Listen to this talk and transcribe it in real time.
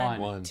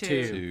One,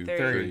 two, two,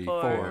 three,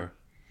 four. four.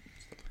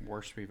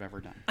 Worst we've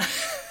ever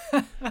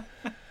done.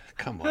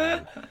 Come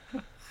on.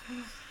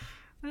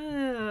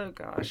 Oh,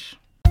 gosh.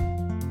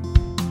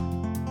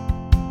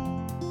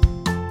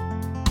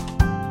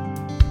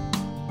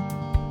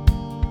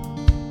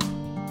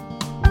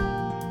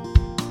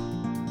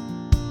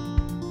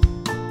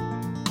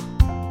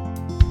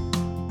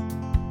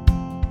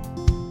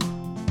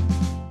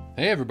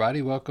 Hey,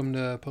 everybody. Welcome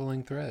to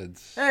Pulling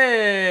Threads.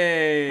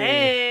 Hey!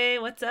 Hey,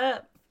 what's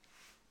up?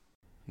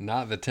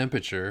 Not the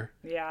temperature.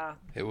 Yeah.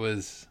 It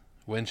was,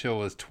 wind chill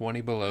was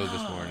 20 below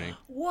this morning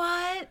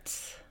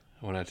What?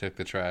 when I took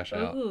the trash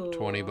out. Ooh.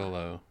 20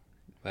 below.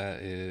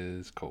 That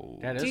is cold.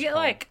 That Do is you get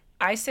cold. like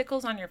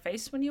icicles on your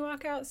face when you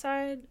walk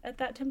outside at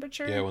that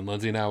temperature? Yeah, when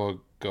Lindsay and I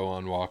will go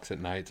on walks at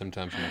night,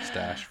 sometimes my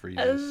stash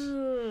freezes.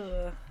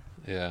 Oh,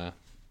 Yeah.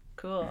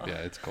 cool. Yeah,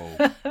 it's cold.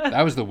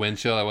 That was the wind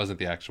chill. That wasn't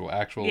the actual.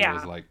 Actual Yeah.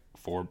 was like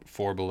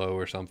four below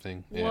or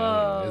something. Yeah,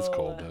 Whoa. it's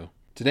cold though.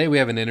 Today we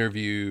have an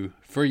interview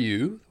for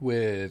you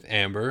with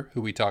Amber, who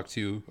we talked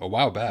to a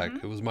while back.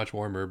 It was much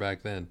warmer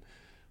back then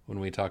when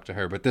we talked to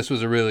her, but this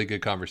was a really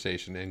good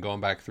conversation. And going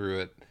back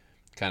through it,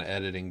 kind of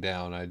editing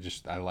down,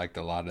 I liked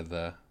a lot of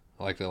the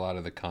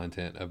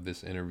content of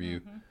this interview.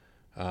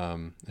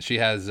 She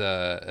has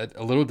a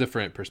little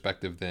different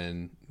perspective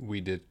than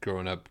we did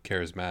growing up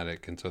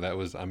charismatic, and so that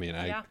was,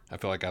 Yeah. I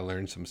feel like I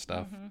learned some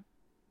stuff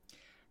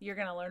You're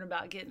going to learn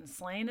about getting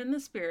slain in the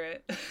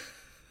spirit.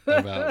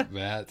 about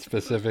that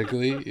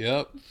specifically.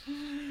 Yep.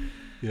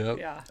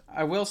 Yeah.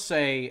 I will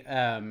say,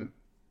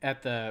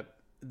 at the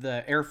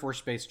Air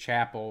Force Base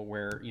Chapel,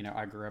 where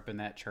I grew up in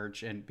that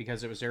church, and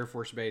because it was Air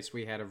Force Base,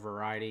 we had a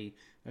variety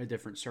of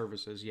different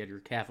services. You had your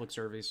Catholic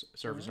service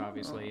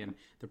obviously, and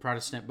the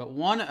Protestant. But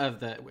we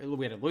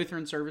had a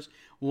Lutheran service.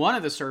 One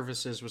of the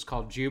services was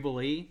called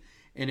Jubilee,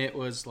 and it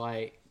was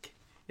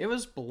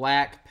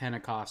Black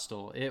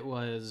Pentecostal. It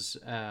was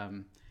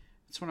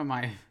it's one of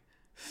my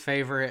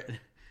favorite,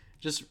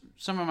 just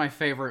some of my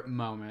favorite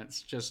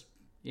moments. Just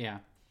yeah.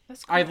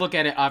 That's cool. I look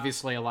at it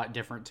obviously a lot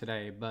different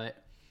today,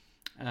 but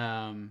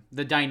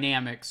the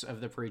dynamics of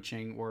the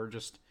preaching were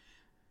just,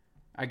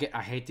 I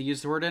hate to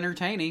use the word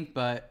entertaining,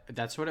 but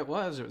that's what it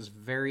was. It was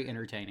very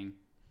entertaining.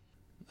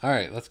 All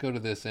right, let's go to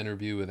this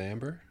interview with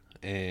Amber,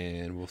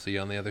 and we'll see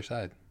you on the other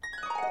side.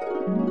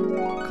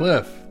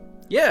 Cliff,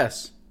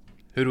 Yes.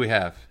 who do we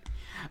have?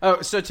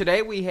 Oh, so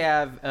today we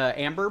have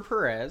Amber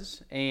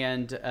Perez,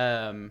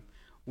 and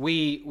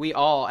we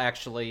all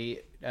actually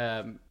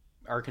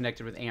are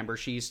connected with Amber.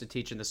 She used to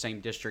teach in the same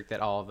district that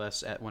all of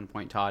us at one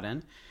point taught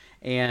in.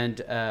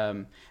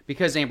 And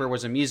because Amber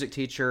was a music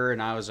teacher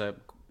and I was a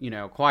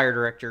choir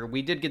director,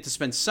 we did get to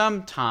spend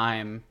some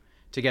time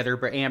together.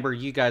 But Amber,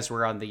 you guys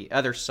were on the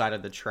other side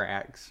of the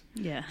tracks,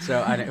 Yeah.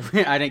 so I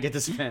didn't get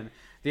to spend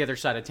the other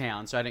side of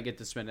town, so I didn't get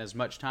to spend as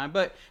much time.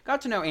 But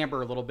got to know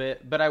Amber a little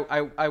bit. But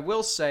I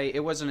will say it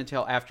wasn't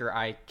until after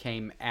I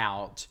came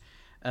out,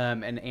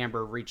 and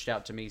Amber reached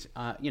out to me,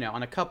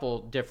 on a couple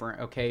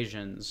different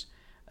occasions,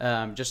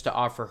 just to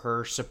offer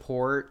her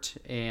support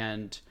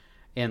and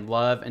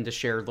love, and to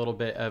share a little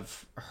bit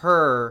of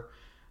her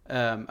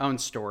own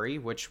story,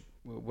 which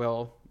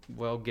we'll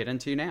get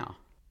into now.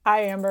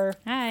 Hi, Amber.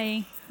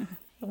 Hi.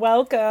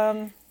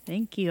 Welcome.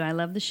 Thank you. I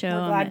love the show.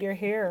 We're glad I'm you're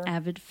here. an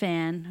avid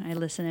fan. I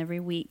listen every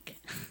week.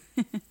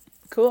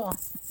 Cool.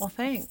 Well,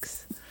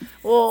 thanks.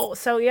 Well,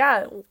 so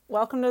yeah,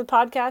 welcome to the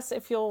podcast.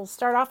 If you'll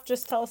start off,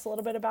 just tell us a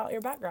little bit about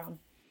your background.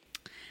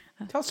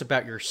 Tell us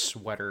about your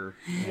sweater,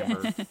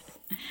 Amber.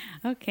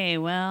 Okay,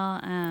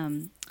 well,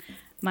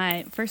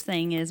 my first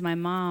thing is my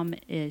mom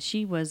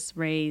she was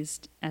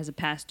raised as a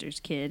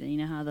pastor's kid, and you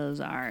know how those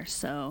are.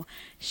 So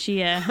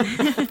she I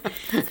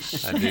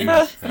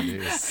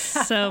do.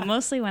 so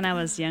mostly when I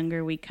was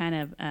younger, we kind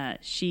of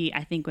she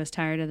I think was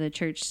tired of the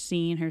church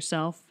scene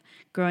herself.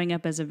 Growing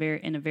up as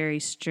in a very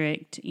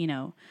strict,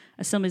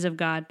 Assemblies of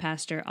God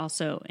pastor,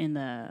 also in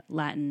the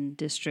Latin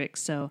district,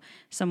 so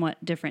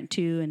somewhat different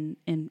too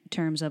in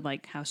terms of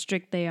like how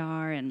strict they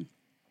are, and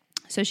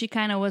so she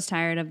kind of was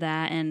tired of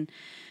that. And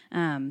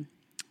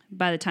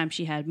by the time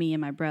she had me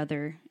and my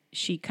brother,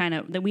 she kind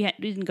of we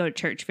didn't go to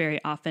church very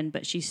often,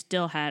 but she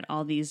still had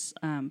all these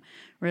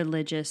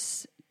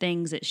religious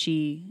things that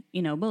she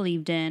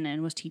believed in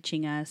and was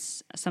teaching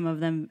us. Some of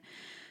them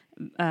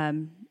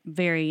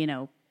very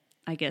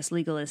I guess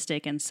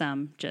legalistic, and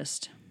some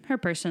just her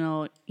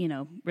personal,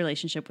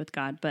 relationship with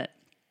God. But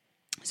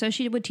so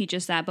she would teach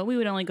us that, but we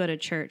would only go to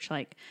church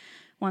like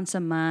once a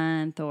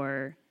month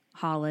or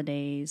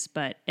holidays.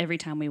 But every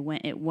time we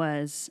went, it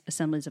was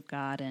Assemblies of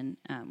God, and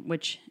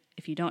which,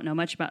 if you don't know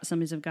much about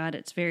Assemblies of God,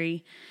 it's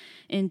very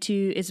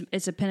into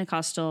it's a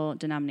Pentecostal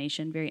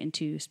denomination, very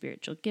into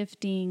spiritual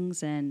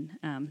giftings and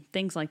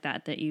things like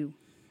that you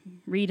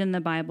read in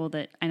the Bible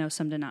that I know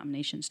some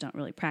denominations don't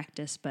really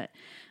practice, but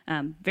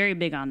very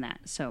big on that.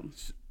 So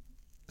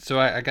So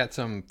I got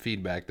some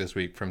feedback this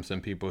week from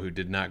some people who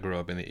did not grow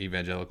up in the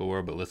evangelical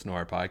world but listen to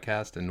our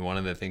podcast, and one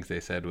of the things they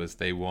said was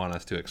they want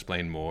us to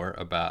explain more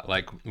about,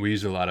 like, we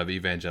use a lot of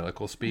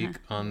evangelical speak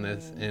on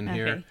this in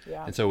here.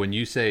 Yeah. And so when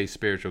you say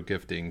spiritual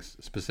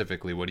giftings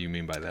specifically, what do you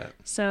mean by that?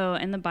 So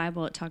in the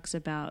Bible, it talks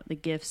about the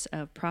gifts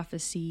of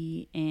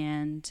prophecy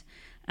and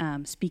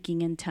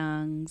speaking in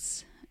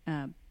tongues.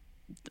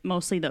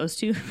 Mostly those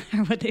two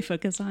are what they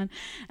focus on.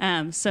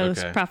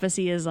 Okay.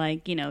 Prophecy is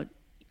like,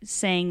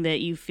 saying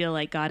that you feel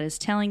like God is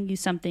telling you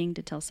something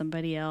to tell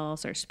somebody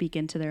else or speak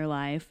into their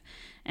life.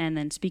 And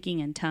then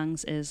speaking in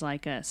tongues is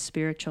like a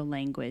spiritual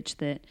language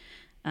that,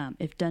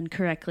 if done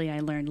correctly,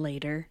 I learned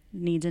later,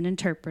 needs an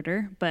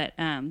interpreter. But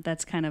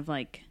that's kind of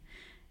like,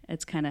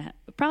 it's kind of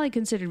probably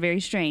considered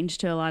very strange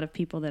to a lot of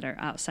people that are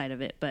outside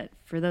of it. But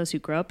for those who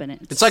grow up in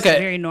it, it's like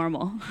very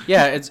normal.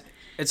 Yeah,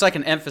 it's like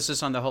an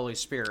emphasis on the Holy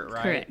Spirit,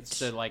 right? Correct.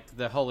 So like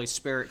the Holy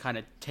Spirit kind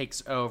of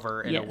takes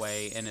over in a Yes.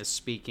 way and is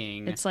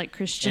speaking. It's like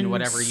Christian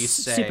whatever you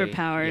say,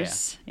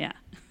 superpowers. Yeah.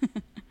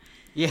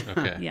 Yeah.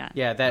 Okay. Yeah.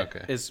 Yeah, that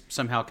Okay. is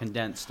somehow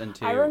condensed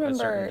into I a remember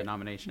certain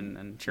denomination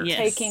and church. Yes.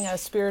 Taking a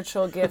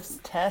spiritual gifts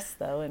test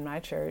though in my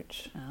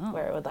church, Oh.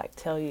 where it would like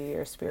tell you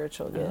your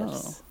spiritual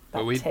gifts.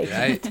 But by taking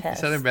the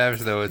test. Southern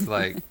Baptist, though, it's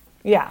like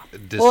Yeah.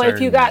 Well, if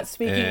you got discernment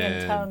speaking in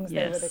and- tongues,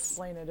 they would Yes.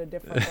 explain it a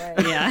different way.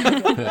 Yeah.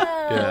 No,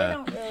 Yeah. we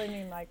don't really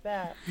mean like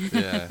that.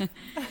 yeah.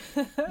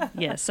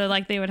 Yeah. So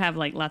like they would have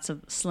like lots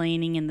of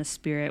slaying in the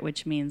spirit,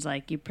 which means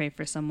like you pray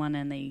for someone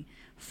and they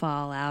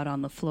fall out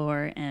on the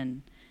floor,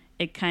 and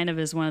it kind of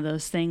is one of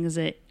those things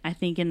that I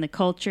think in the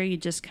culture you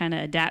just kind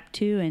of adapt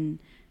to, and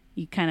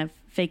you kind of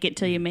fake it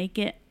till you make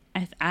it.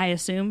 I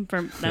assume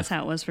that's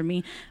how it was for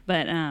me,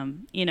 but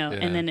and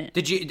then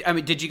Did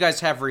you guys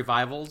have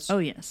revivals? oh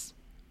yes,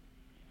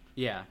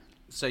 Yeah.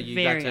 So you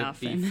Very got to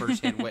often. be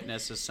firsthand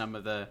witness of some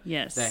of the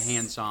Yes. the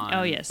hands-on.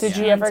 Oh, yes. Did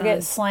Yeah. you ever Hands-on.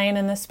 get slain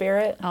in the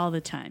spirit? all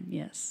the time,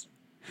 yes.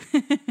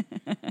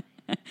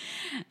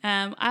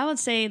 I would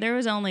say there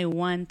was only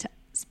one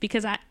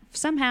because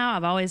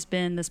I've always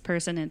been this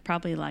person, and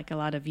probably like a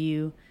lot of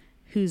you,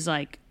 who's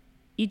like,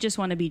 you just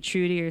want to be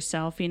true to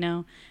yourself,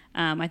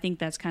 I think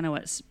that's kind of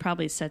what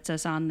probably sets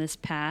us on this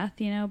path,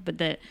 but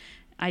that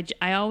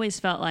I always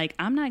felt like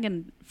I'm not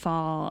going to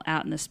fall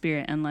out in the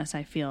spirit unless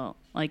I feel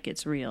like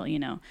it's real,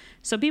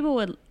 So people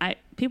would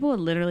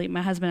literally,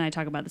 my husband and I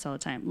talk about this all the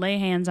time, lay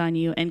hands on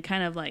you and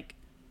kind of like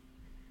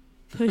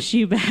push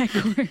you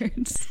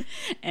backwards.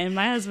 And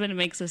my husband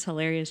makes this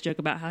hilarious joke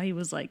about how he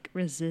was like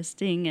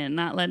resisting and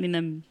not letting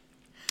them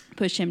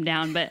push him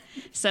down. But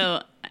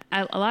so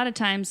a lot of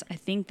times I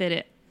think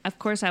that of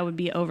course I would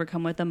be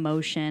overcome with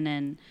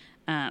emotion,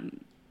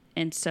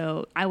 and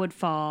so I would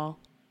fall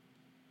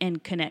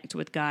and connect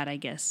with God, I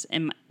guess.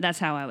 And that's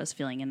how I was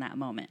feeling in that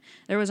moment.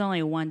 There was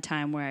only one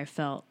time where I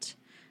felt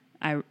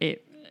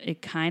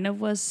it kind of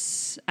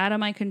was out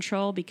of my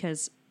control,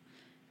 because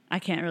I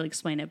can't really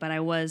explain it, but I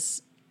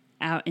was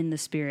out in the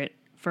spirit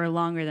for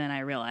longer than I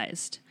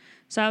realized.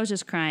 So I was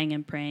just crying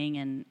and praying,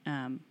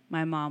 and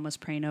my mom was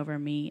praying over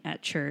me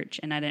at church,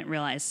 and I didn't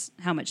realize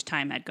how much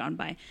time had gone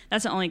by.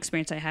 That's the only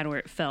experience I had where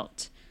it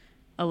felt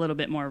a little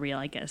bit more real,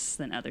 I guess,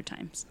 than other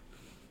times.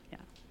 Yeah.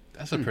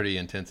 That's a pretty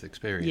intense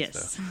experience,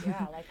 Yes. though.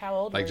 Yeah, like how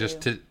old Like were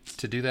just you?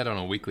 to do that on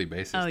a weekly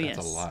basis, Oh, that's yes.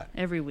 a lot.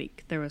 Every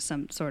week there was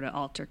some sort of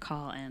altar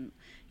call and,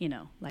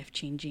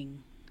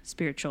 life-changing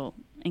spiritual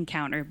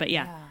encounter. But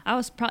yeah. I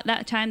was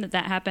that time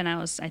that happened, I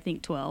was, I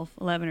think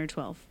 11 or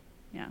 12.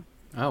 Yeah.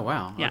 Oh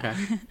wow. Yeah.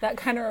 Okay. That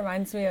kind of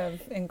reminds me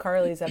of in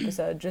Carly's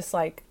episode, just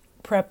like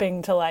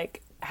prepping to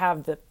like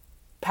have the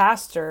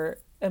pastor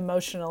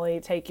emotionally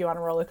take you on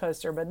a roller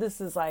coaster, but this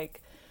is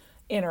like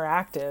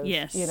interactive.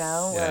 Yes.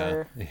 Yeah.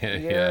 Where Yeah,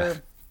 you're yeah.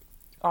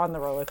 on the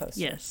roller coaster.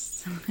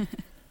 Yes.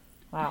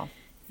 Wow.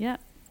 Yeah.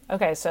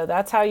 Okay, so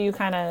that's how you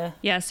kind of.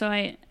 Yeah, so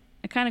I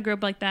kind of grew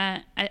up like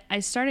that. I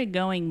started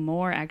going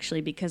more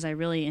actually because I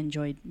really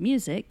enjoyed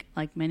music,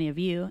 like many of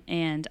you,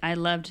 and I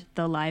loved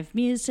the live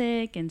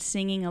music and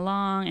singing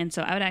along. And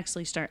so I would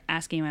actually start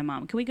asking my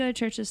mom, can we go to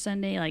church this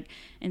Sunday, like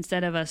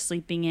instead of us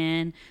sleeping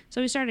in?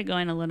 So we started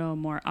going a little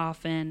more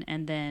often,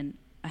 and then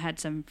I had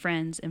some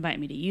friends invite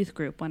me to youth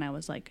group when I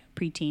was like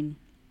preteen.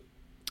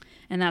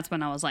 And that's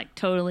when I was like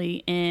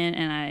totally in,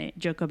 and I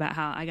joke about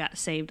how I got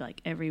saved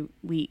like every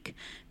week,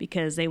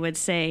 because they would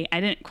say, I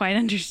didn't quite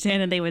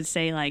understand, and they would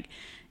say like,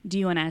 do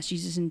you want to ask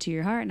Jesus into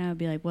your heart? And I would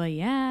be like, well,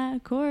 yeah,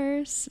 of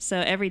course. So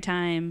every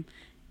time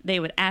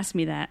they would ask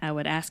me that, I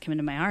would ask him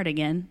into my heart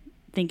again,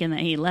 thinking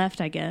that he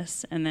left, I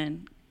guess, and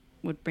then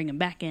would bring him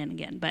back in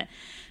again. But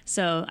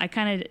so I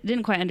kind of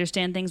didn't quite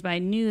understand things, but I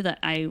knew that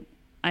I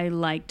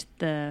liked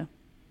the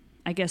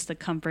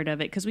comfort of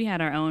it, because we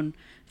had our own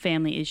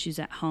family issues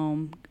at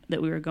home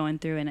that we were going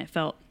through, and it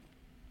felt,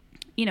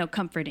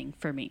 comforting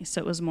for me.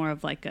 So it was more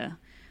of like a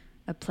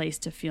place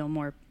to feel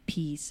more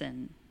peace,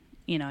 and,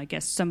 I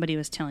guess somebody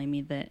was telling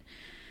me that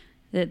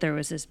there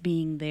was this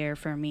being there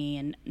for me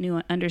and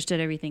understood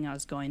everything I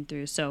was going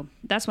through. So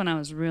that's when I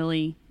was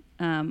really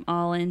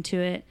all into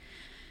it.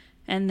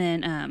 And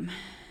then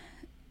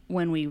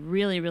when we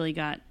really, really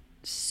got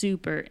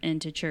super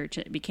into church,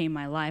 it became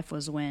my life,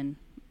 was when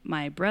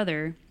my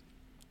brother,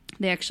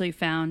 they actually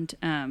found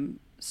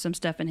some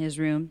stuff in his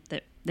room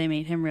that they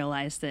made him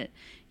realize that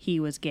he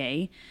was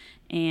gay.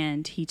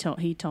 And he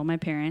told my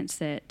parents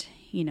that,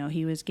 you know,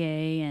 he was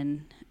gay.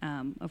 And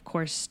of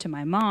course, to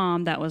my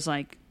mom, that was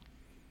like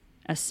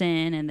a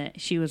sin, and that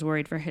she was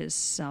worried for his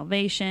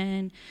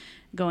salvation,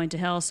 going to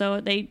hell.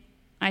 So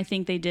I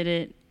think they did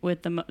it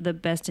with the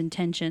best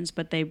intentions,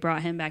 but they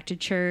brought him back to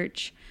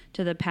church,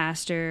 to the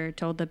pastor,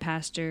 told the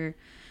pastor,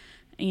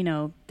 you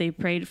know, they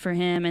prayed for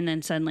him, and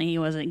then suddenly he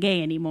wasn't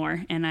gay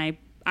anymore. And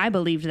I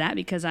believed that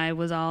because I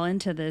was all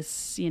into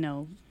this, you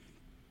know,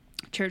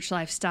 church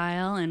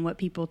lifestyle, and what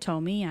people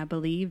told me I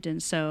believed.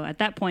 And so at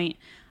that point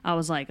I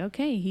was like,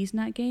 okay, he's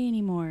not gay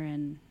anymore.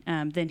 And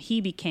then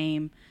he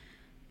became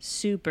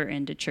super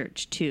into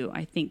church too.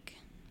 I think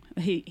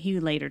he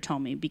later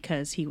told me,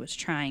 because he was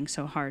trying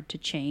so hard to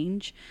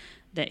change,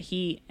 that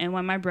and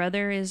when my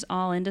brother is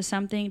all into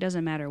something, it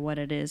doesn't matter what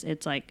it is,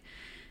 it's like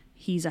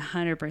he's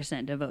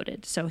 100%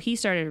 devoted. So he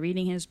started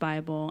reading his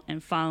Bible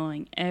and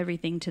following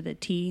everything to the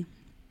T.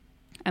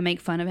 I make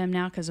fun of him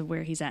now because of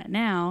where he's at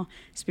now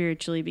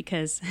spiritually,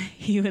 because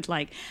he would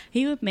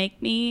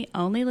make me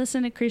only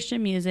listen to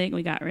Christian music.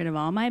 We got rid of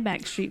all my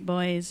Backstreet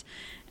Boys.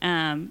 He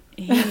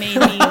made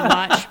me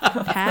watch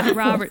Pat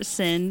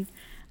Robertson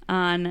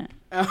on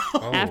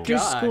after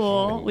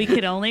school. We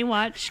could only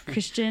watch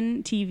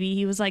Christian TV.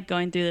 He was like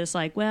going through this,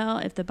 like, well,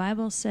 if the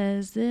Bible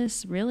says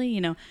this, really, you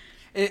know.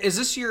 Is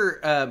this your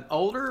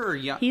older or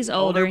young? He's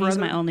older. He's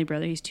my only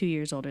brother. He's 2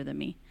 years older than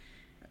me.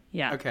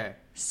 Yeah. Okay.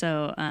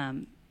 So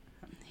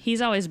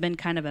he's always been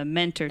kind of a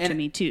mentor to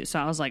me too. So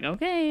I was like,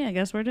 okay, I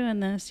guess we're doing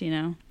this, you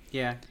know.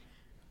 Yeah.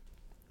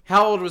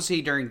 How old was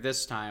he during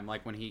this time,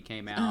 like when he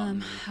came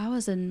out? I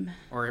was in...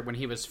 Or when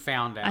he was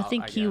found out, I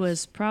think he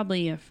was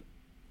probably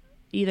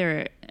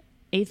either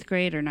 8th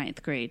grade or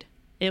 9th grade.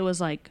 It was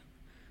like,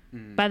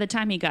 by the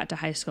time he got to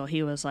high school,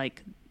 he was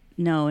like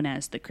known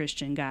as the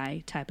Christian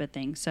guy type of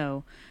thing.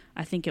 So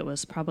I think it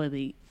was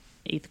probably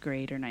 8th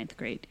grade or 9th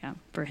grade, yeah,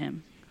 for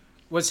him.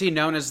 Was he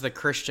known as the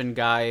Christian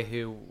guy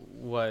who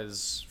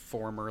was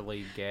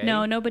formerly gay?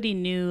 No, nobody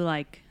knew,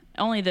 like,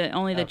 only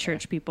the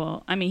church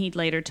people. I mean, he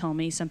later told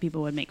me some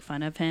people would make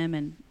fun of him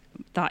and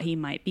thought he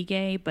might be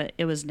gay, but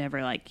it was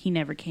never like, he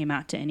never came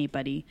out to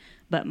anybody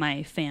but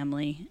my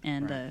family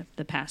and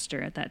the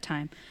pastor at that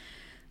time.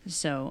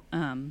 So,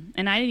 and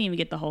I didn't even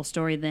get the whole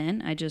story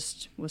then. I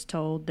just was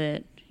told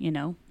that, you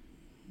know,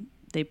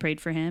 they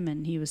prayed for him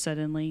and he was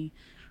suddenly,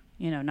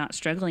 you know, not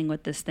struggling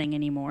with this thing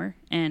anymore.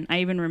 And I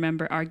even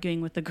remember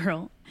arguing with the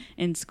girl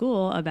in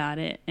school about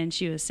it, and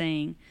she was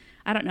saying,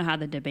 I don't know how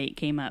the debate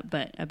came up,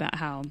 but about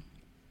how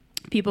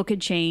people could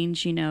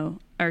change, you know,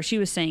 or she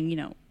was saying, you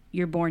know,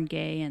 you're born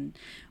gay,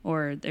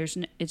 or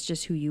it's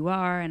just who you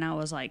are. And I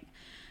was like,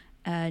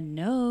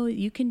 no,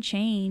 you can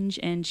change.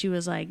 And she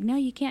was like, no,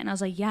 you can't. And I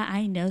was like, yeah,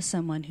 I know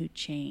someone who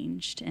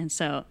changed. And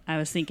so I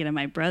was thinking of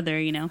my brother,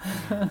 you know,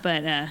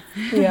 but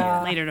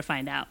yeah. Later to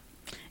find out,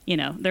 you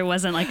know, there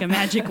wasn't like a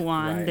magic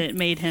wand that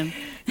made him.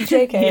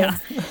 JK. Yeah.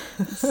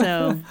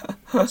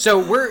 So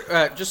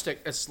we're just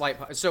a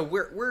slight. So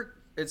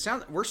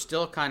we're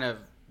still kind of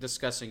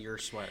discussing your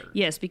sweater.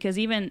 Yes, because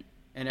even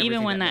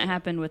when that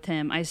happened with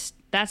him,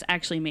 that's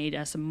actually made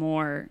us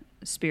more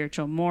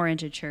spiritual, more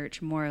into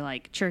church, more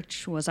like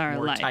church was our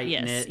more life.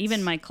 Tight-knit. Yes,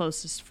 even my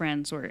closest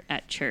friends were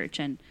at church,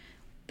 and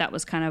that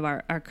was kind of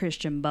our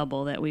Christian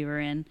bubble that we were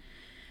in.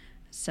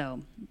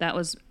 So that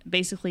was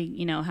basically,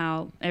 you know,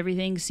 how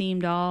everything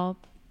seemed all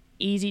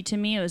easy to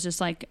me. It was just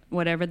like,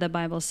 whatever the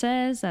Bible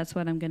says, that's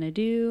what I'm going to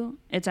do.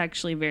 It's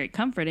actually very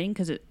comforting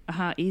because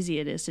how easy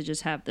it is to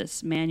just have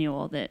this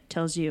manual that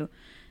tells you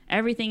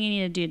everything you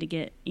need to do to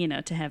get, you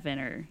know, to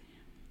heaven,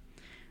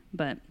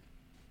 but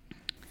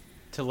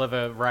to live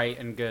a right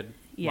and good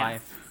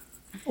life.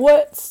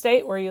 What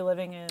state were you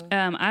living in?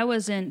 I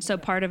was so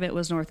part of it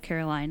was North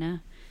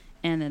Carolina,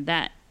 and then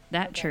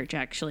that church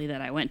actually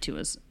that I went to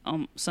was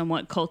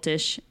somewhat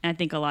cultish. I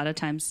think a lot of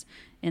times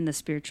in the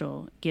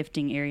spiritual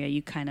gifting area,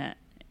 you kind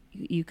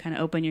of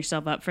open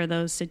yourself up for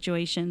those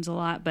situations a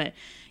lot. But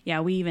yeah,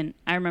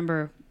 I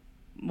remember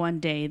one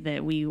day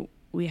that we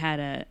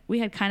had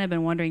kind of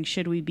been wondering,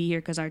 should we be here?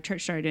 Because our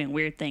church started doing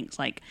weird things.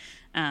 Like,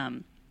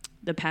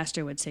 the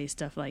pastor would say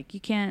stuff like, you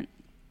can't,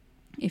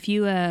 if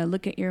you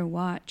look at your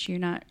watch, you're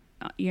not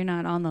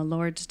on the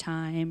Lord's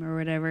time or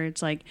whatever.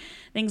 It's like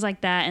things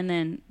like that. And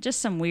then just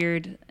some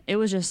weird, it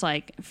was just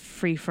like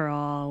free for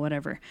all,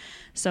 whatever.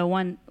 So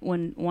one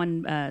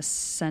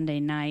Sunday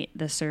night,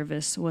 the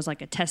service was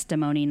like a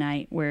testimony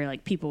night where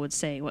like people would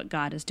say what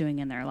God is doing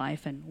in their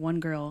life. And one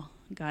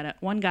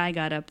guy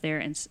got up there,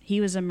 and he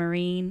was a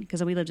Marine,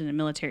 because we lived in a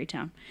military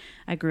town.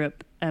 I grew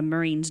up a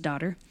Marine's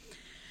daughter.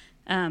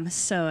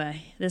 So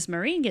this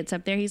Marine gets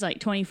up there, he's like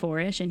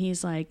 24-ish, and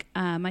he's like,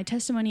 my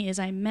testimony is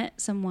I met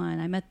the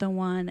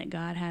one that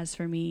God has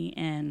for me.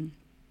 And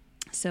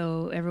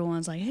so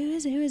everyone's like, who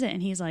is it?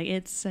 And he's like,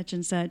 it's such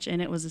and such.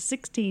 And it was a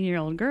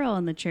 16-year-old girl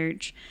in the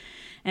church.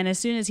 And as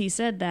soon as he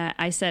said that,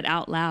 I said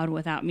out loud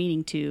without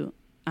meaning to,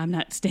 I'm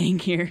not staying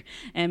here.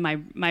 And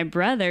my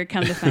brother,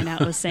 come to find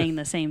out, was saying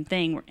the same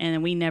thing.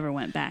 And we never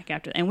went back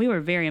after. And we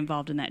were very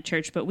involved in that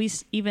church. But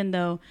even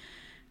though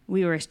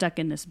we were stuck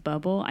in this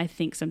bubble, I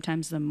think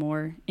sometimes the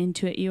more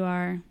into it you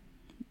are,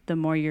 the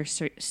more you're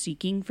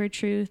seeking for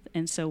truth.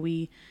 And so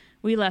we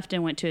left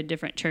and went to a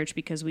different church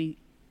because we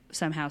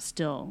somehow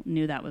still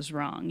knew that was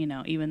wrong,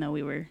 even though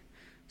we were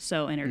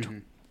so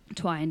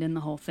intertwined in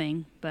the whole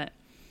thing. But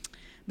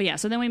yeah,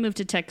 so then we moved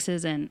to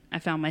Texas, and I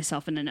found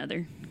myself in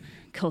another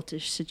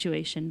cultish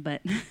situation.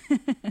 But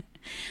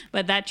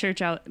but that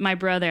church, my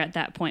brother at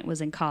that point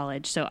was in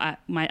college, so I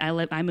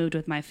moved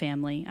with my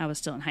family. I was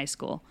still in high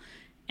school,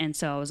 and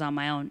so I was on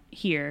my own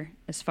here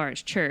as far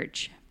as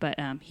church. But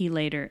he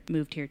later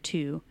moved here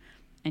too,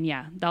 and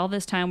yeah, all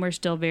this time we're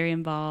still very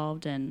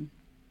involved. And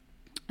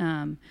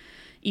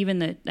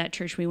even that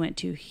church we went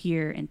to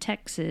here in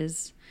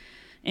Texas,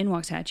 in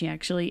Waxahachie,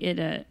 actually,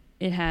 it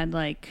had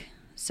like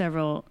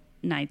several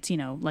nights,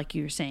 like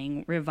you were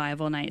saying,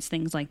 revival nights,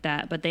 things like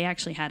that. But they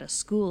actually had a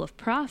school of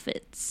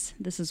prophets.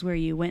 This is where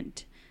you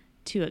went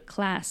to a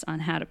class on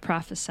how to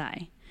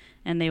prophesy.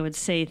 And they would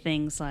say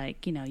things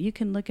like, you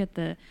can look at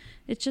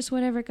it's just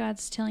whatever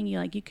God's telling you.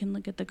 Like, you can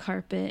look at the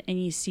carpet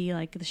and you see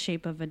like the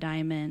shape of a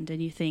diamond,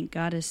 and you think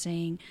God is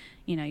saying,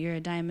 you're a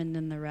diamond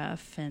in the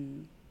rough,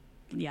 and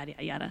yada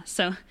yada yada.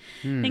 So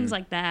things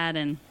like that.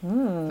 And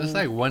it's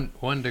like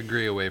one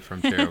degree away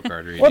from tarot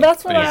card reading. Well,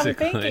 that's what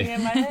basically. I'm thinking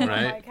in my head.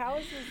 Right? I'm like, how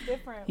is this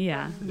different?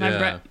 Yeah.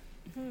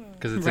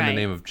 Because it's in the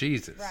name of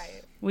Jesus.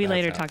 Right. We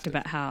later talked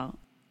about how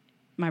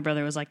my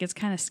brother was like, it's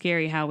kind of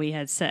scary how we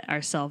had set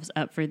ourselves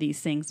up for these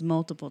things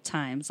multiple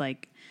times,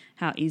 like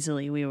how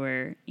easily we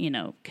were,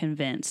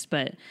 convinced.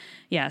 But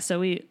yeah, so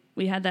we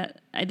had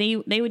that. They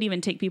would even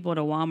take people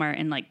to Walmart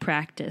and like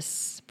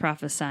practice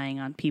prophesying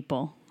on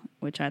people,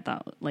 which I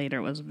thought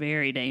later was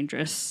very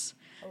dangerous.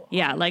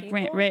 Yeah, like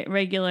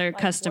regular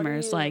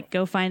customers. Like,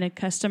 go find a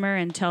customer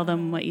and tell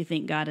them what you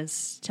think God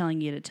is telling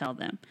you to tell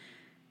them.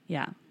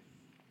 Yeah.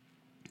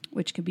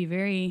 Which could be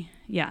very,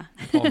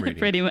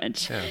 pretty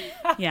much.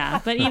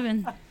 Yeah, but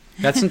even...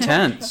 That's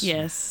intense.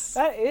 Yes.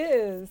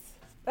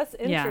 That's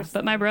interesting. Yeah,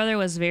 but my brother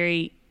was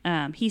very...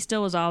 he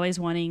still was always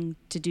wanting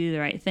to do the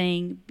right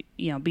thing,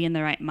 be in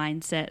the right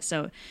mindset.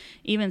 So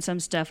even some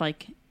stuff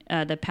like...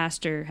 the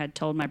pastor had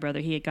told my brother,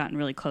 he had gotten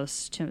really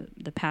close to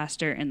the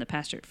pastor, and the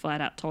pastor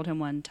flat out told him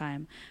one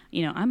time,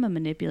 I'm a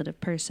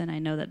manipulative person. I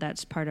know that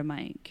that's part of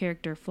my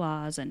character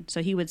flaws. And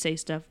so he would say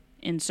stuff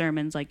in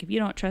sermons like, if you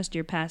don't trust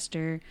your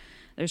pastor,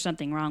 there's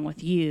something wrong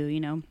with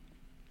you,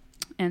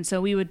 And so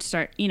we would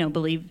start,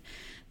 believe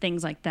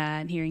things like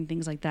that and hearing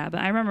things like that.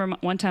 But I remember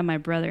one time my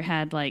brother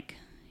had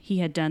he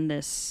had done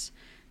this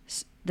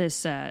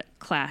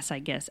class, I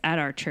guess, at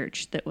our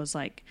church that was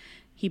like,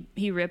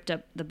 he ripped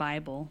up the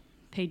Bible,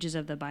 pages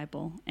of the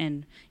Bible,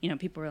 and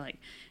people were like,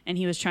 and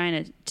he was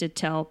trying to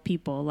tell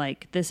people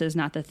like, this is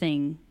not the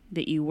thing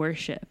that you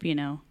worship,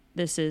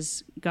 this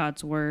is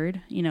God's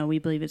word, we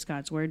believe it's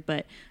God's word,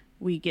 but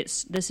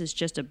this is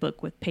just a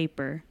book with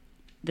paper,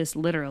 this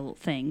literal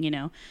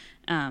thing,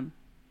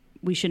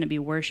 we shouldn't be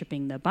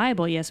worshiping the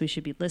Bible. Yes, we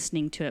should be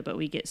listening to it, but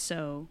we get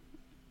so,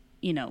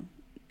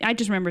 I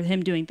just remember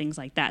him doing things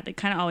like that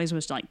kind of always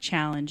was like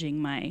challenging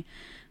my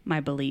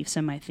beliefs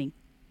and my think.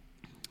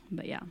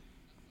 But yeah.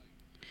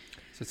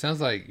 So it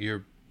sounds like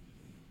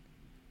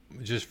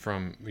just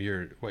from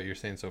what you're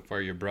saying so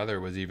far, your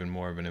brother was even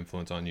more of an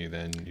influence on you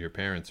than your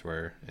parents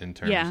were in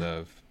terms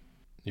of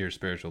your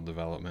spiritual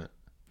development.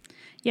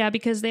 Yeah,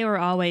 because they were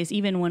always,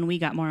 even when we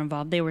got more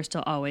involved, they were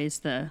still always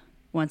the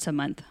once a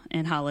month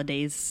and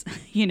holidays,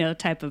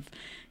 type of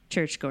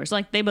churchgoers.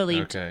 Like they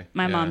believed,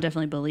 my mom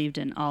definitely believed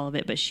in all of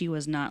it, but she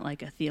was not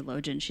like a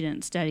theologian. She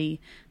didn't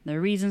study the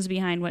reasons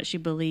behind what she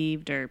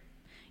believed, or,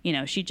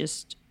 she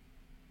just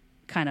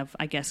kind of,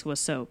 I guess, was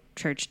so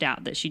churched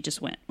out that she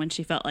just went when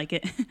she felt like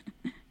it.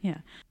 Yeah.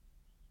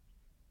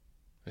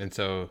 And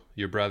so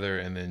your brother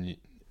and then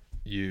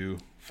you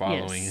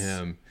following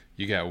him,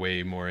 you got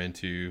way more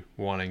into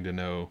wanting to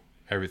know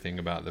everything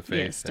about the faith.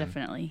 Yes,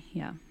 definitely.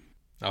 Yeah.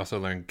 I also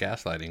learned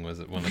gaslighting was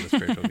one of the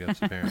spiritual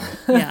gifts, apparently.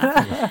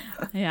 Yeah.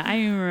 Yeah. I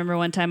even remember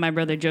one time my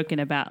brother joking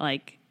about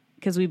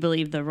because we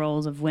believe the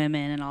roles of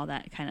women and all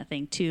that kind of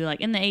thing too.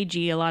 Like in the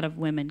AG, a lot of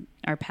women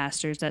are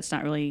pastors. That's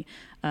not really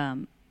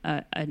an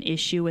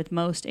issue with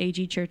most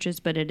AG churches,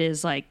 but it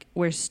is like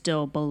we're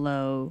still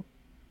below,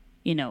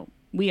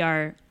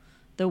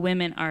 the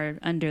women are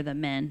under the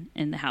men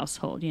in the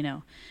household,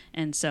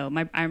 And so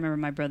I remember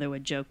my brother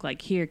would joke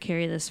like, here,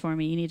 carry this for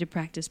me. You need to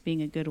practice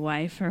being a good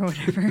wife or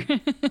whatever.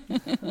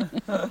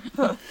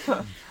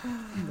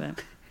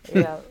 But.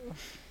 Yeah.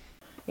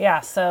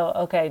 Yeah. So,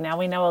 okay. Now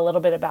we know a little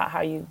bit about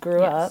how you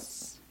grew up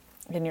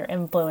and your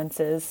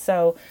influences.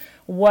 So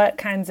what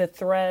kinds of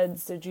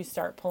threads did you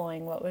start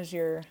pulling? What was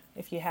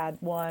if you had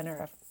one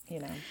or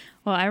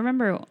Well, I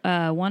remember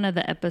one of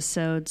the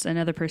episodes,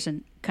 another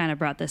person kind of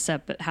brought this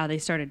up, but how they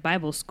started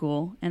Bible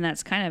school. And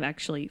that's kind of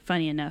actually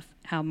funny enough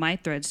how my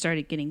thread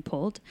started getting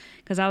pulled,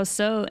 because I was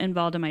so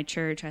involved in my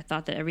church. I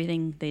thought that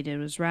everything they did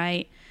was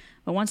right.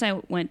 But once I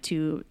went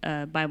to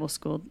Bible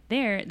school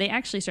there, they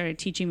actually started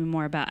teaching me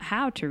more about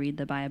how to read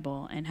the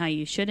Bible and how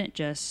you shouldn't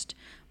just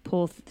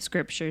pull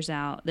scriptures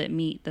out that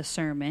meet the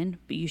sermon,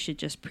 but you should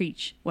just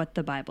preach what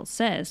the Bible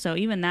says. So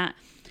even that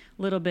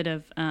little bit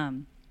of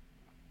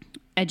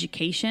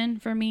education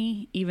for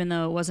me, even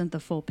though it wasn't the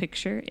full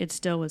picture, it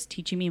still was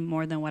teaching me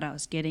more than what I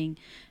was getting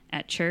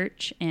at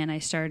church. And I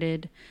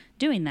started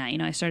doing that.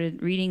 I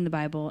started reading the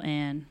Bible,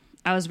 and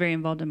I was very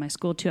involved in my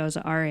school too. I was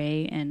an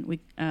RA, and we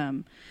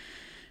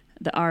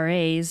the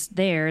RAs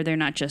there, they're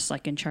not just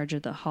like in charge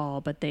of the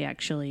hall, but they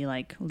actually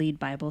like lead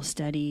Bible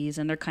studies,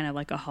 and they're kind of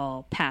like a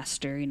hall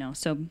pastor,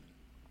 So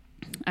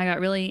I got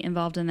really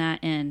involved in that,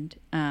 and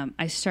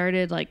I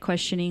started like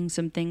questioning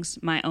some things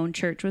my own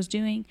church was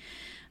doing.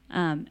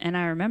 And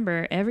I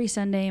remember every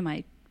Sunday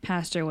my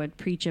pastor would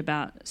preach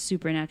about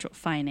supernatural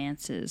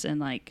finances, and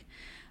like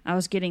I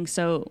was getting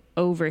so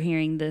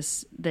overhearing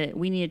this, that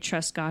we need to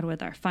trust God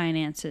with our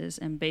finances,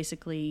 and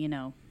basically,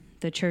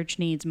 the church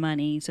needs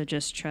money, so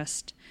just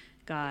trust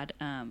God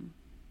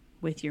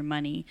with your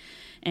money,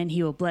 and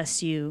he will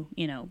bless you,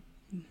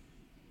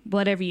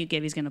 whatever you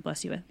give, he's going to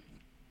bless you with.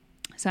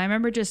 So I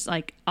remember just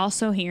like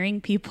also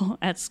hearing people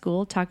at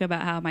school talk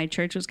about how my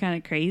church was kind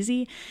of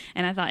crazy.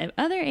 And I thought, if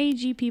other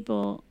AG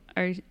people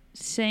are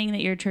saying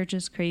that your church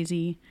is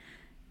crazy,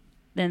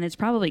 then it's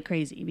probably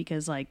crazy,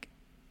 because like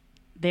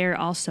they're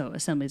also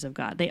Assemblies of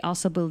God. They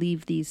also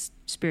believe these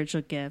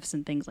spiritual gifts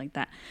and things like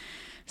that.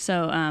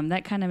 So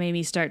that kind of made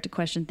me start to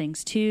question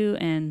things too.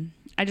 And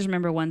I just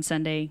remember one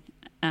Sunday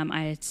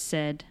I had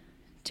said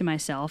to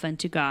myself and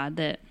to God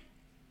that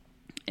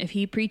if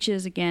he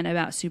preaches again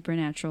about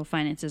supernatural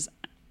finances,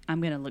 I'm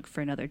going to look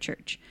for another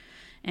church.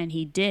 And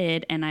he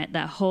did. And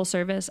that whole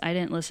service, I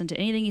didn't listen to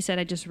anything he said.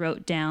 I just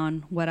wrote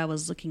down what I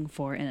was looking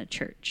for in a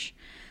church.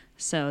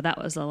 So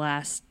that was the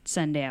last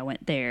Sunday I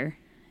went there,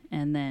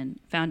 and then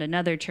found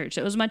another church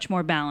that was much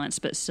more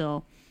balanced, but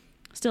still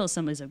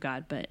Assemblies of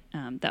God. But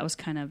that was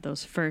kind of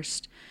those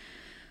first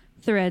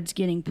threads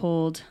getting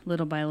pulled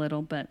little by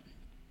little. But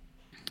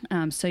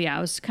so yeah,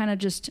 I was kind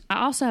of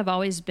I also have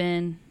always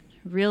been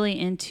really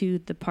into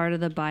the part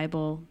of the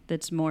Bible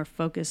that's more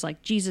focused,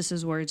 like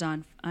Jesus's words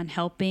on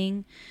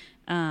helping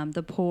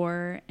the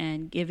poor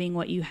and giving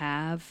what you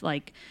have,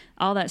 like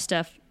all that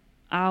stuff.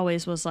 I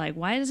always was like,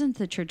 why doesn't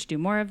the church do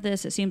more of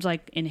this? It seems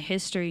like in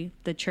history,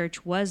 the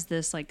church was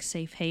this like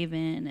safe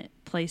haven,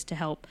 a place to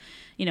help,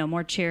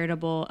 more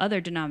charitable. Other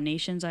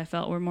denominations I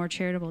felt were more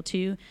charitable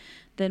too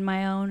than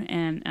my own.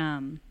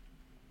 And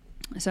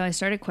so I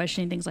started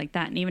questioning things like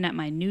that. And even at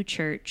my new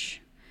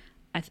church,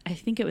 I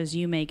think it was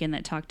you, Megan,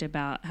 that talked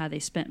about how they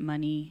spent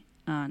money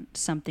on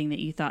something that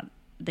you thought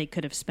they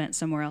could have spent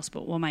somewhere else.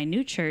 But my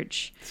new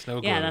church,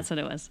 that's what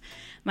it was.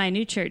 My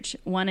new church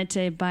wanted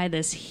to buy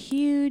this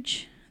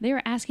huge. They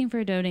were asking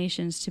for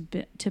donations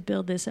to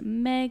build this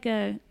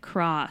mega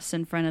cross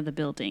in front of the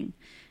building,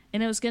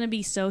 and it was going to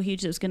be so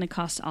huge. It was going to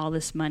cost all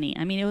this money.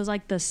 I mean, it was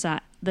like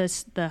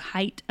the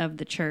height of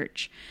the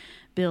church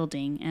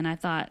building, and I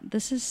thought,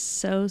 this is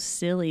so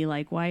silly.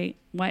 Like, why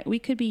we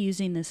could be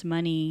using this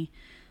money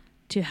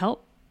to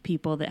help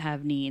people that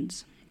have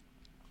needs.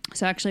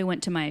 So I actually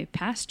went to my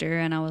pastor,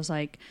 and I was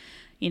like,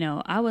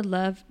 I would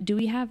love. Do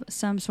we have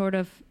some sort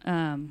of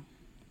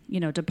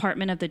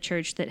department of the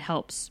church that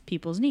helps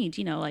people's needs,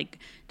 like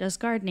does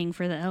gardening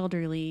for the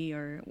elderly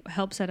or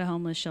helps at a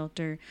homeless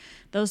shelter?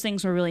 Those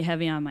things were really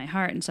heavy on my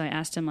heart. And so I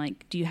asked him,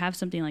 like, do you have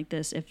something like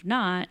this? If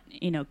not,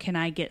 can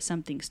I get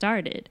something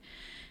started?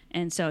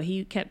 And so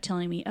he kept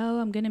telling me, oh,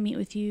 I'm going to meet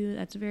with you.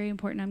 That's very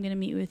important. I'm going to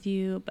meet with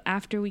you. But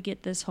after we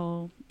get this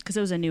because it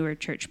was a newer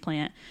church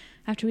plant,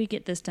 after we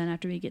get this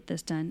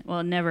done.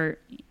 Well,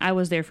 I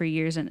was there for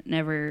years, and it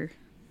never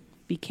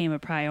became a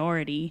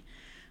priority.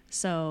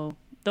 So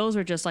those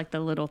were just like the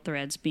little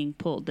threads being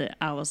pulled that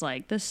I was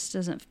like, this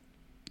doesn't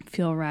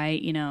feel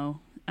right.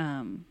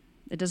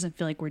 It doesn't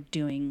feel like we're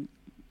doing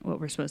what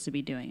we're supposed to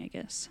be doing, I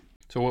guess.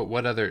 So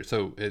what other,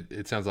 so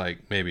it sounds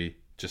like maybe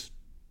just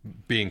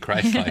being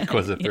Christ-like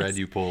was a thread Yes.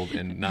 you pulled,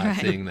 and not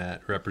seeing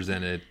that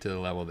represented to the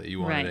level that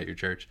you wanted Right. at your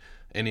church.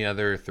 Any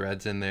other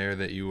threads in there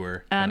that you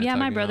were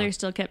my brother about?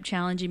 still kept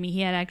challenging me.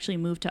 He had actually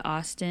moved to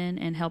Austin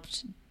and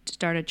helped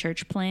start a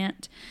church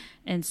plant.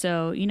 And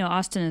so,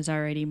 Austin is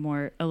already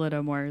a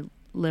little more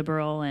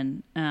liberal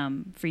and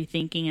free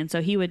thinking. And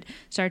so he would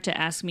start to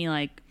ask me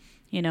like,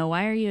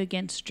 why are you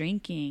against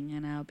drinking?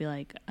 And I'll be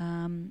like,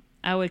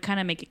 I would kind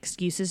of make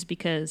excuses,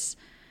 because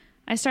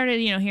I started,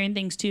 hearing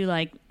things too,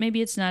 like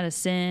maybe it's not a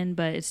sin,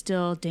 but it's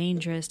still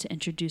dangerous to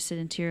introduce it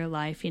into your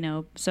life,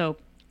 So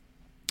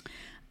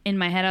in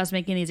my head, I was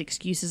making these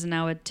excuses, and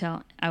I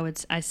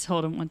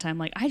told him one time,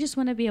 like, I just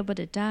want to be able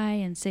to die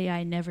and say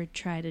I never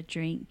tried to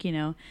drink,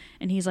 And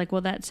he's like,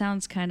 well, that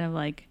sounds kind of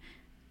like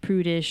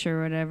prudish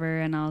or whatever.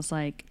 And I was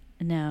like,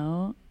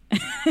 no.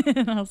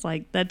 And I was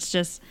like, that's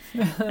just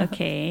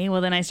okay.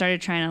 Well, then I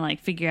started trying to like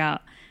figure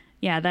out,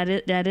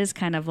 that is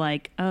kind of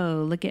like,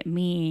 oh, look at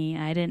me.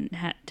 I didn't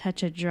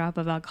touch a drop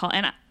of alcohol.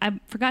 And I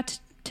forgot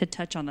to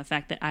touch on the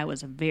fact that I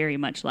was very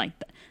much like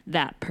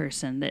that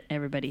person that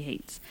everybody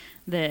hates.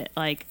 That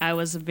like I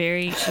was a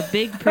big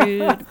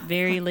prude,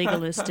 very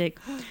legalistic.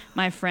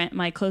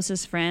 My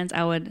closest friends,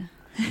 I would.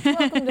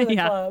 Welcome to the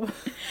club.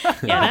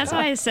 Yeah, that's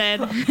why I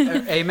said.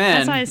 Amen.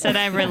 That's why I said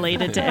I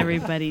related to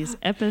everybody's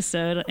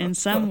episode in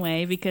some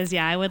way because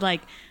I would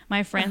like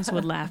my friends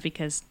would laugh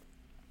because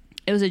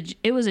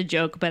it was a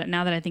joke, but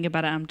now that I think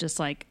about it, I'm just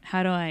like,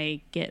 how do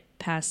I get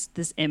past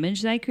this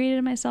image that I created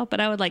of myself? But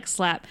I would like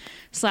slap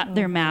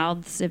their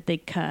mouths if they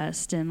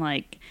cussed, and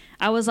like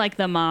I was like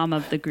the mom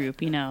of the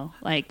group,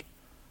 like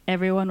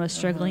everyone was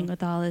struggling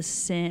with all this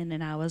sin,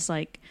 and I was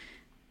like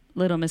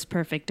Little Miss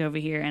Perfect over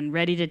here and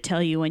ready to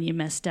tell you when you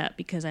messed up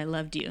because I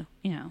loved you,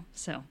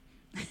 so.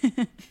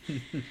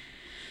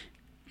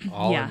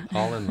 all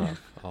in love.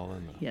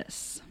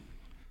 Yes.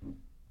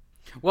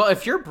 Well,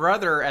 if your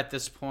brother at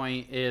this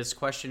point is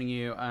questioning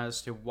you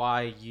as to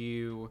why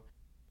you're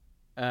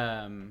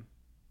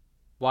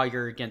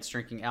against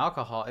drinking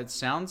alcohol, it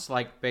sounds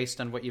like,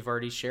 based on what you've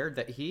already shared,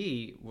 that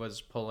he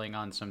was pulling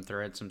on some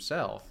threads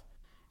himself.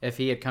 If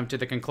he had come to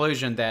the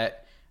conclusion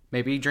that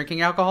maybe drinking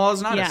alcohol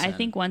is not a sin. I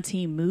think once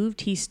he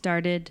moved, he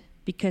started,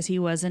 because he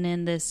wasn't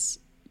in this,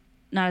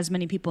 not as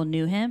many people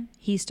knew him,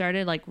 he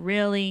started like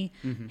really,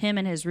 him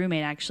and his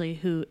roommate actually,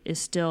 who is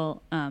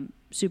still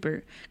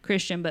super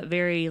Christian, but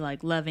very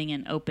like loving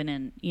and open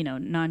and,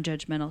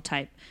 non-judgmental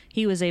type.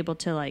 He was able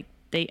to like,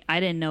 I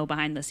didn't know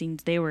behind the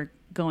scenes, they were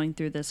going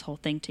through this whole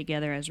thing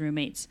together as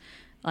roommates,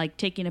 like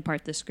taking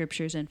apart the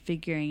scriptures and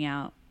figuring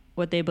out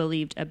what they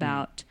believed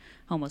about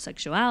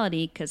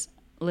homosexuality, because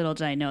little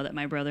did I know that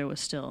my brother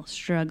was still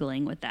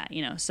struggling with that,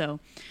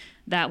 so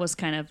that was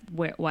kind of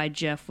why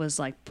Jeff was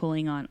like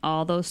pulling on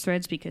all those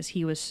threads, because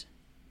he was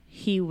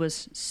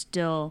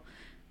still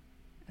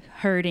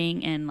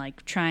hurting and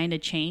like trying to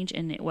change,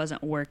 and it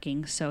wasn't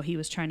working, so he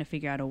was trying to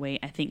figure out a way,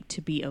 I think,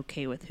 to be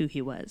okay with who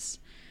he was.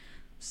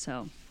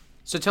 So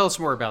tell us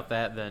more about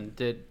that then.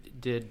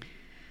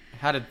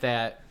 How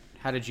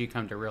did you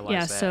come to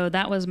realize that? So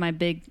that was my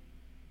big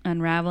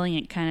unraveling.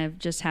 It kind of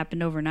just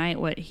happened overnight.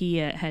 What he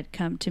had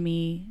come to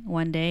me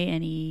one day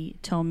and he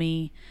told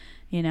me,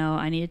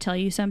 I need to tell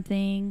you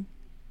something.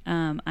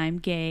 I'm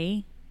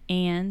gay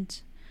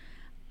and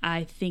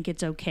I think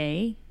it's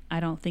okay. I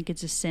don't think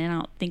it's a sin. I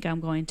don't think I'm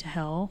going to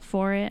hell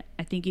for it.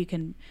 I think you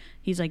can,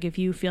 he's like, if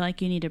you feel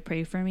like you need to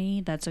pray for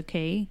me, that's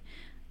okay.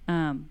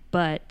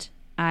 But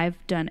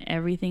I've done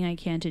everything I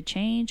can to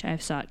change.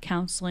 I've sought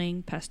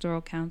counseling,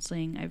 pastoral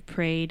counseling. I've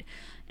prayed,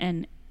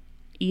 and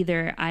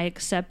either I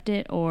accept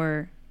it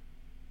or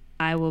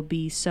I will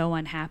be so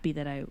unhappy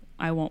that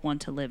I won't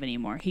want to live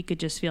anymore. He could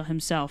just feel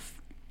himself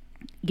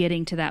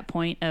getting to that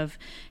point of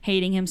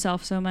hating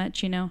himself so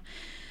much,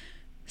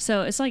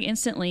 So it's like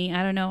instantly,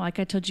 I don't know, like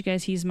I told you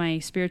guys, he's my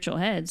spiritual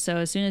head. So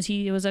as soon as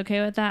he was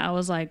okay with that, I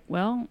was like,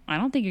 well, I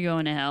don't think you're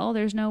going to hell.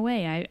 There's no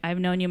way. I've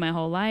known you my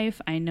whole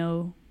life. I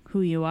know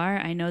who you are.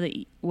 I know that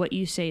what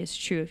you say is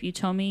true. If you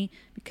told me,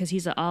 because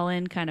he's an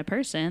all-in kind of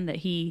person, that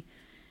he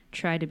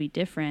tried to be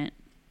different,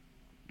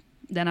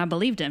 then I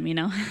believed him,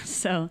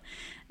 So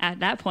at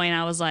that point,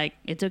 I was like,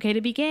 it's okay to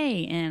be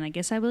gay. And I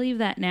guess I believe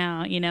that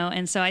now,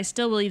 And so I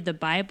still believe the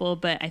Bible,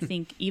 but I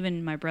think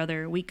even my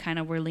brother, we kind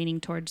of were leaning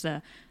towards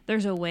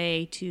there's a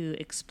way to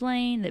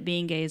explain that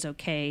being gay is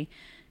okay,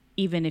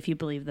 even if you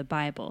believe the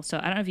Bible. So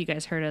I don't know if you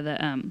guys heard of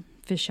the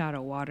Fish Out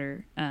of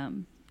Water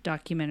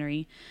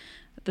documentary.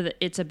 But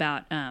it's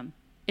about,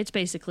 it's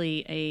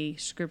basically a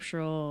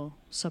scriptural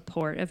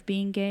support of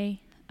being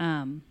gay.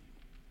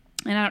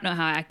 And I don't know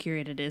how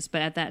accurate it is,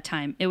 but at that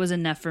time, it was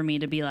enough for me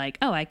to be like,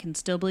 oh, I can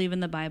still believe in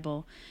the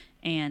Bible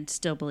and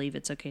still believe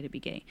it's okay to be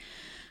gay.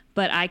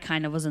 But I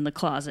kind of was in the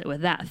closet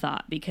with that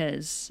thought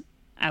because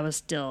I was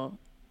still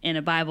in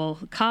a Bible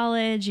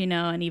college,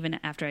 and even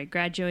after I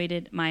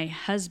graduated, my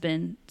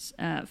husband's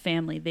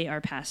family, they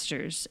are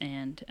pastors.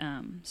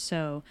 And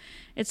so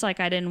it's like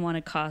I didn't want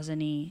to cause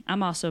any,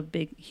 I'm also a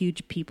big,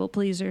 huge people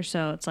pleaser.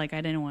 So it's like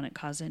I didn't want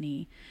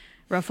to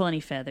ruffle any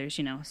feathers,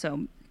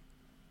 So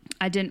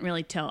I didn't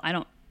really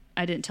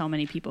I didn't tell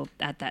many people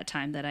at that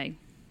time that I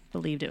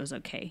believed it was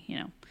okay,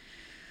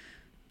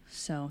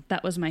 So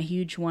that was my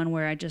huge one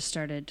where I just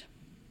started,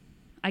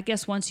 I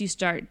guess once you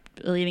start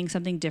believing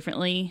something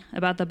differently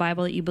about the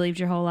Bible that you believed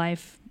your whole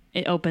life,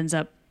 it opens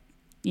up,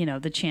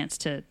 the chance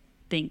to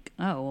think,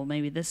 oh, well,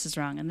 maybe this is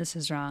wrong and this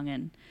is wrong.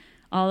 And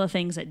all the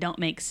things that don't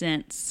make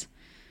sense,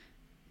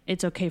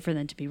 it's okay for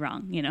them to be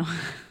wrong,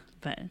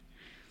 But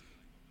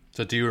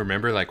So do you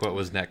remember like what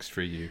was next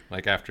for you?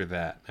 Like after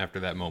that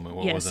moment,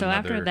 what was another...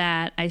 after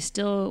that, I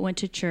still went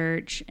to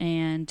church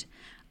and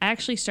I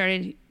actually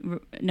started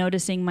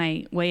noticing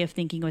my way of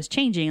thinking was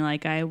changing.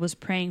 Like I was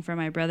praying for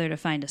my brother to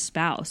find a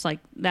spouse. Like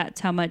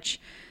that's how much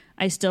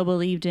I still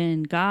believed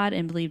in God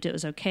and believed it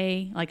was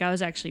okay. Like I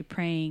was actually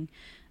praying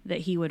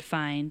that he would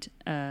find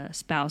a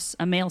spouse,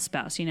 a male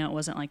spouse. It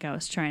wasn't like I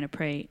was trying to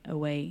pray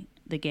away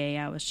the gay.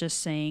 I was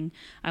just saying,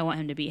 I want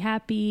him to be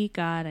happy.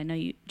 God, I know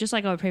you, just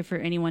like I would pray for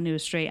anyone who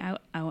is straight.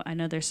 I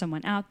know there's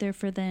someone out there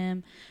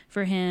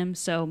for him.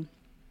 So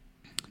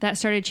that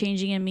started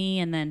changing in me.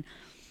 And then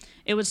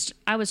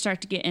I would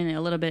start to get in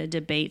a little bit of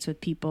debates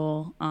with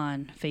people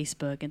on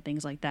Facebook and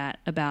things like that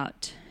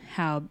about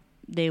how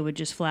they would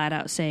just flat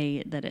out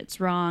say that it's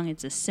wrong,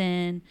 it's a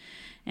sin,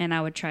 and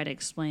I would try to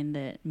explain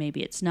that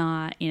maybe it's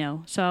not,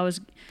 So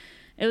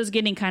it was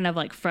getting kind of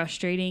like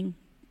frustrating,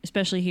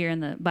 especially here in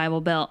the Bible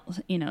Belt,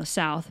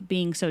 South,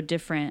 being so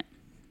different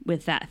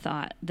with that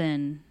thought.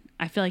 Then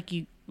I feel like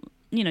you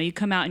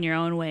come out in your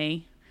own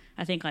way.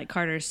 I think like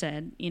Carter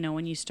said,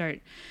 when you start,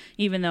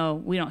 even though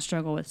we don't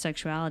struggle with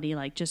sexuality,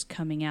 like just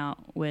coming out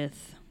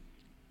with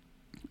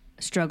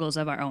struggles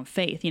of our own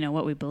faith,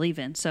 what we believe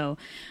in. So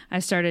I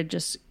started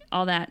just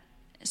all that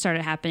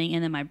started happening.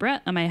 And then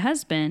my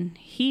husband,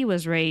 he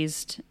was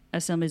raised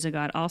Assemblies of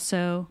God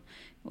also,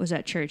 was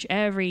at church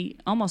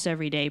almost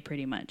every day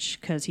pretty much,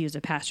 because he was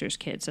a pastor's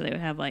kid. So they would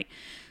have like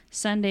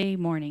Sunday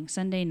morning,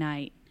 Sunday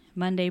night,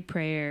 Monday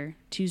prayer,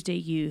 Tuesday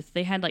youth.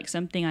 They had like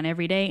something on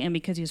every day. And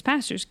because he was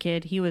pastor's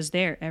kid, he was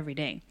there every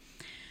day.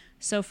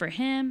 So for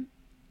him,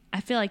 I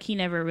feel like he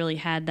never really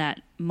had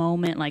that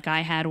moment like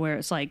I had where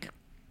it's like,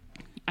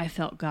 I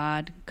felt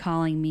God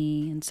calling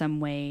me in some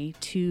way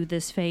to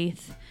this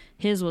faith.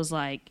 His was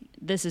like,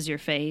 this is your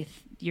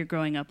faith. You're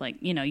growing up like,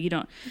 you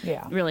don't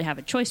really have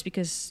a choice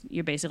because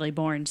you're basically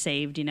born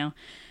saved,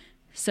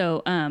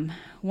 So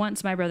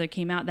once my brother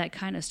came out, that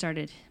kind of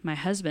started my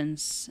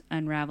husband's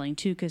unraveling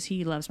too, because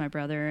he loves my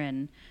brother.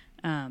 And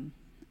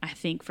I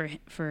think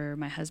for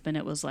my husband,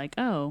 it was like,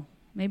 oh,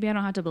 maybe I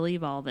don't have to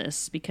believe all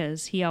this,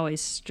 because he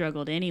always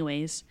struggled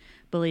anyways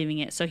believing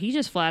it. So he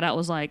just flat out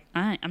was like,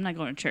 I'm not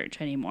going to church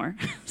anymore.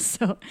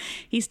 So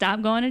he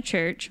stopped going to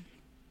church.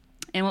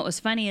 And what was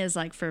funny is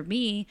like for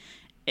me,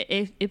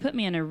 it put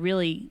me in a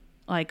really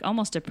like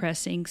almost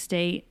depressive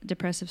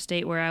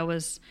state where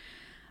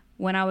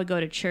when I would go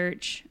to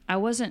church, I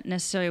wasn't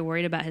necessarily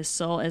worried about his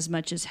soul as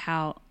much as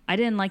how I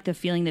didn't like the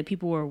feeling that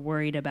people were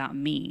worried about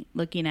me,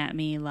 looking at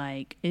me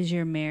like, is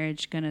your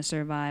marriage going to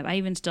survive? I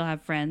even still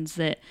have friends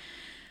that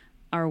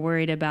are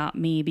worried about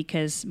me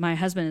because my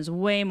husband is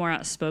way more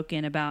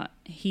outspoken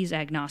he's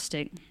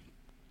agnostic,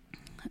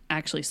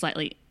 actually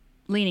slightly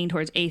leaning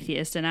towards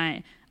atheist,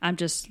 and I'm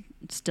just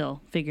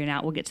still figuring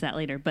out. We'll get to that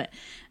later, but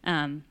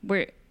I'm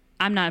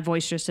not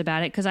boisterous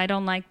about it because I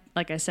don't like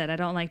I said, I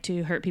don't like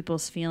to hurt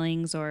people's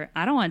feelings, or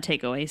I don't want to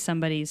take away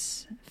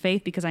somebody's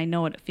faith because I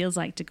know what it feels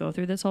like to go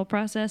through this whole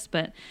process.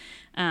 But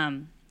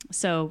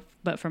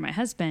but for my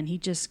husband, he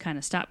just kind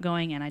of stopped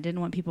going, and I didn't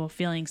want people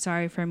feeling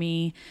sorry for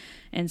me.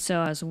 And so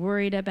I was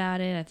worried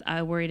about it.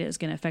 I worried it was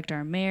going to affect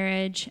our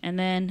marriage. And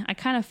then I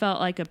kind of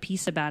felt like a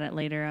peace about it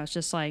later. I was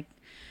just like,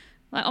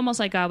 almost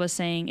like God was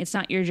saying, it's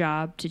not your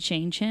job to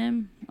change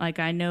him. Like,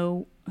 I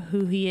know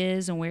who he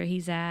is and where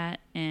he's at,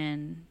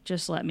 and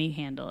just let me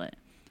handle it.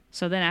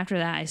 So then after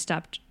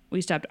that,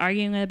 we stopped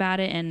arguing about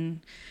it,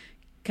 and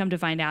come to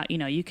find out,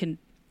 you can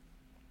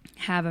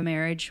have a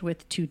marriage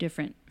with two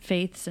different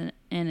faiths and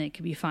it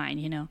could be fine,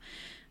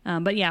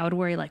 But yeah, I would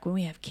worry like when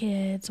we have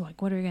kids,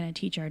 like what are we going to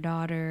teach our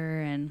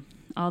daughter and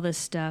all this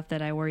stuff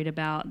that I worried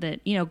about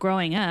that,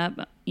 growing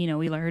up, we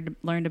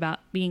learned about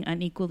being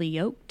unequally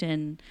yoked,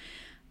 and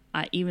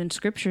even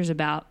scriptures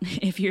about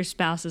if your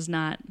spouse is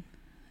not,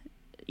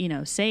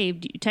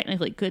 saved, you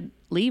technically could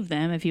leave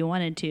them if you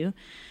wanted to,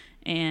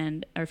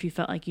 or if you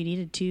felt like you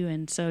needed to.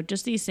 And so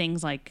just these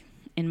things like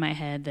in my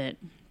head that,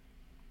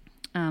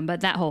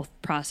 but that whole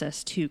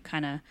process too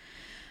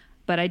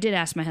but I did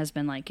ask my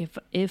husband, like,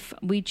 if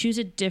we choose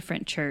a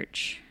different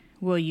church,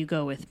 will you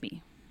go with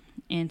me?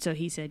 And so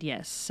he said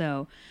yes.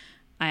 So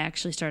I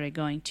actually started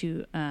going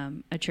to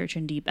a church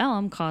in Deep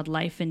Ellum called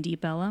Life in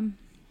Deep Ellum,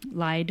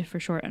 LIDE for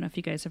short. I don't know if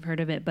you guys have heard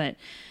of it, but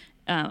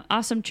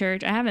awesome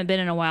church. I haven't been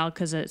in a while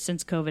because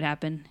since COVID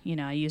happened,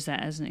 I use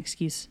that as an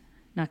excuse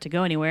not to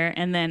go anywhere.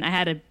 And then I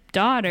had a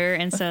daughter,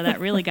 and so that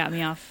really got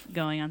me off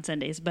going on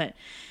Sundays. But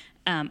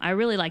I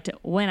really liked it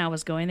when I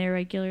was going there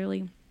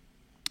regularly,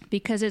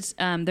 because it's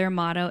their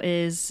motto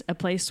is a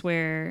place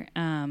where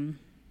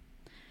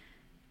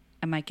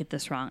I might get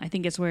this wrong. I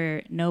think it's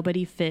where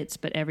nobody fits,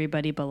 but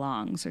everybody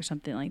belongs, or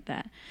something like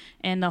that.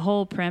 And the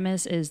whole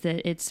premise is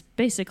that it's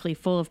basically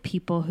full of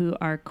people who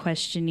are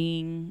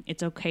questioning.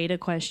 It's okay to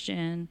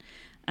question.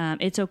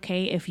 It's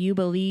okay if you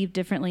believe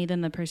differently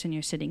than the person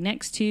you're sitting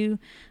next to.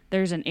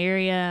 There's an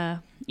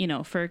area,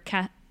 for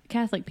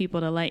Catholic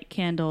people to light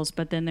candles,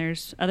 but then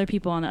there's other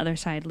people on the other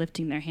side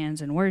lifting their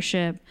hands in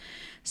worship.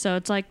 So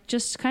it's like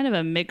just kind of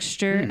a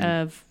mixture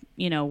of,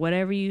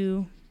 whatever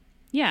you...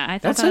 Yeah, I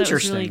thought it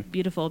was really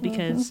beautiful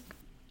because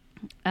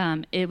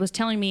it was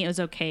telling me it was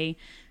okay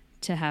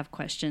to have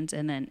questions.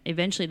 And then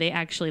eventually they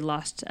actually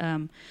lost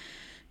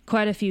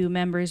quite a few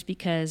members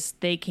because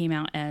they came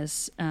out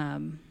as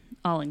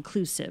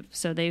all-inclusive.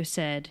 So they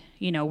said,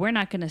 we're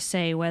not going to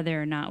say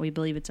whether or not we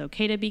believe it's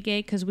okay to be gay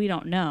because we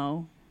don't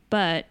know,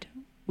 but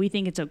we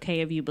think it's okay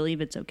if you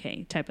believe it's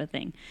okay, type of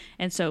thing.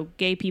 And so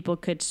gay people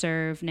could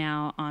serve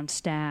now on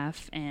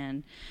staff.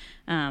 And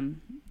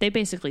they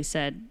basically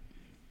said...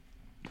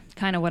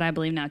 kind of what I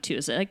believe now too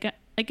is like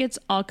it's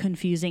all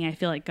confusing. I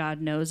feel like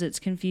God knows it's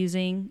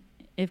confusing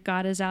if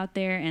God is out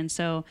there, and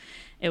so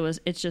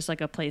it's just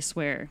like a place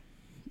where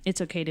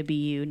it's okay to be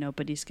you.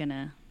 Nobody's going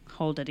to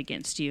hold it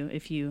against you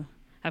if you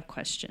have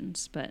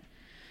questions. But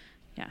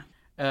yeah.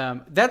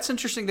 That's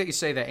interesting that you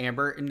say that,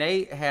 Amber.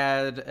 Nate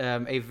had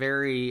a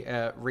very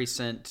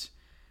recent,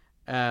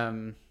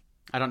 I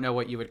don't know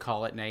what you would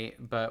call it,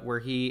 Nate, but where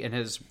he and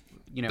his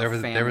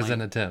family. There was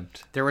an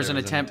attempt. There was an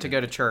attempt to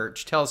go to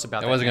church. Tell us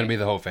about that. It wasn't going to Nate. be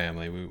the whole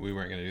family. We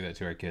weren't going to do that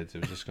to our kids.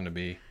 It was just going to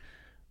be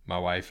my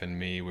wife and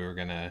me. We were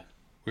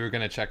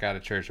gonna check out a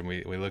church, and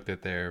we looked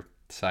at their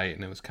site,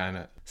 and it was kind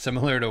of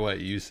similar to what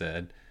you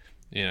said.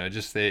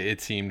 Just it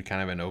seemed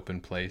kind of an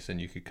open place, and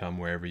you could come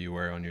wherever you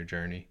were on your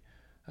journey.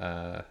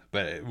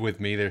 But with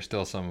me, there's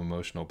still some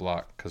emotional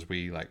block because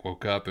we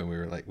woke up and we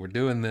were like, we're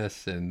doing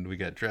this, and we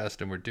got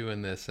dressed and we're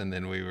doing this, and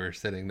then we were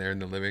sitting there in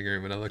the living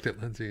room, and I looked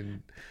at Lindsay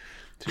and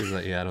she was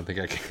like, yeah, I don't think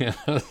I can.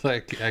 I was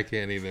like, I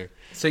can't either.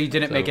 So you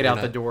didn't make it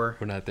out the door.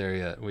 We're not there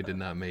yet. We did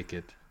not make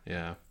it.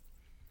 Yeah.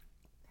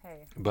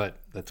 Hey. But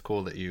that's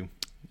cool that you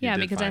Yeah,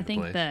 did because find I a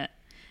think place. that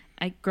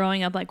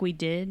growing up like we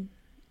did,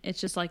 it's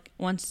just like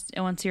once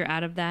you're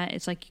out of that,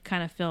 it's like you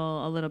kind of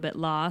feel a little bit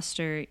lost,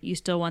 or you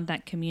still want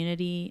that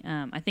community.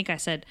 I think I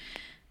said,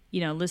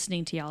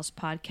 listening to y'all's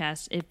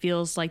podcast, it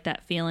feels like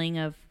that feeling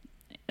of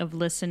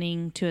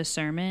listening to a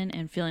sermon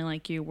and feeling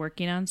like you're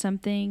working on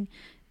something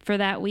for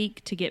that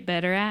week to get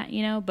better at,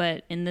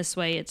 but in this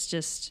way, it's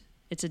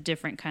a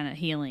different kind of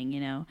healing,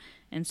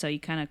 and so you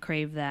kind of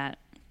crave that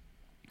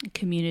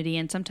community.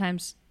 And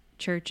sometimes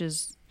church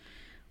is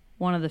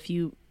one of the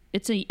few,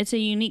 it's a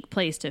unique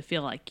place to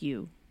feel like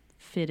you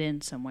fit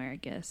in somewhere, I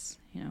guess,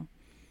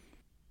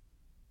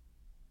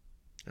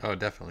 Oh,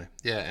 definitely.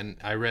 Yeah, and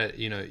I read,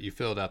 you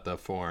filled out the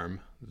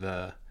form,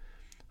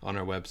 on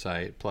our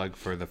website, plug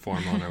for the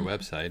form on our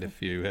website.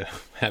 If you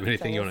have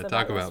anything you want to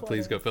talk about,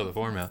 please go fill the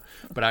form out.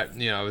 But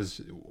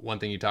one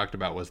thing you talked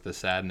about was the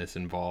sadness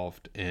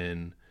involved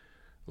in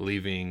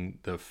leaving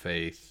the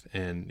faith.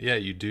 And yeah,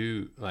 you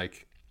do,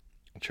 like,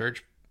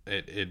 church,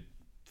 it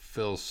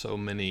fills so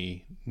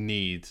many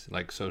needs,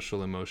 like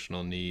social,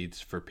 emotional needs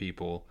for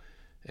people.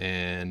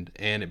 And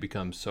it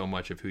becomes so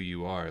much of who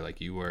you are. Like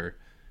you were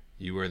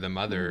the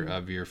mother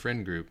of your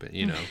friend group.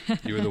 You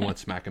were the one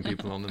smacking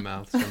people on the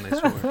mouth when they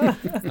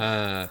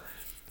swore.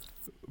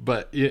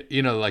 But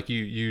like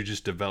you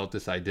just developed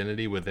this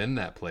identity within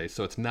that place.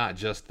 So it's not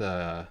just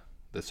the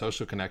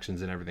social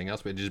connections and everything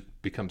else, but it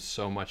just becomes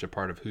so much a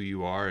part of who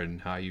you are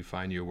and how you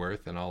find your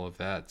worth and all of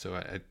that. So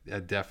I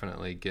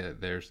definitely get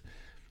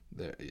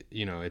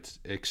it's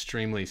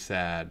extremely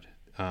sad.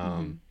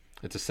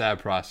 It's a sad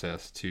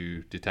process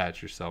to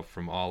detach yourself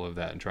from all of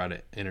that and try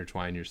to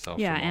intertwine yourself.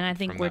 Yeah, from and I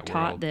think we're that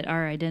taught world. that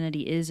our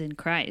identity is in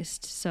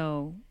Christ.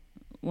 So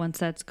once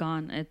that's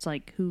gone, it's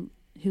like, who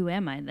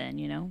am I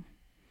then,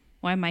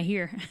 Why am I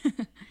here?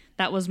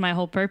 That was my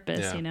whole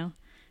purpose, Yeah.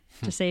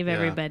 To save Yeah.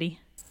 everybody.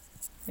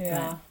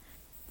 Yeah.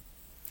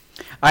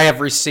 I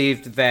have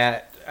received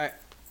that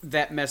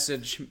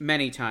message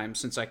many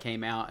times since I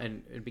came out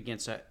and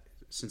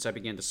since I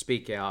began to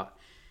speak out.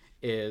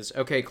 Is,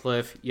 okay,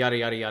 Cliff, yada,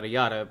 yada, yada,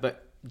 yada,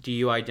 but do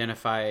you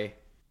identify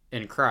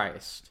in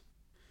Christ?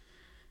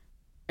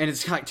 And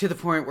it's like to the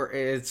point where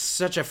it's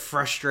such a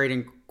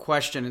frustrating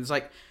question. It's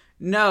like,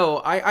 no,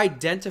 I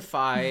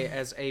identify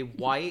as a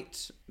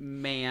white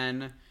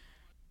man,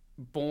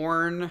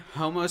 born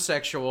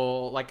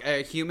homosexual, like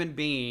a human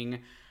being.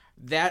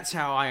 That's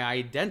how I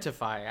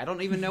identify. I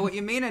don't even know what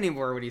you mean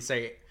anymore when you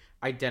say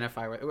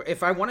identify with.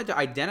 If I wanted to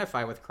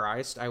identify with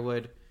Christ, I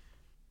would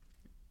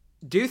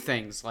do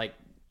things like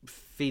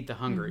feed the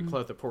hungry,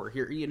 clothe the poor.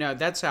 Here,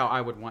 that's how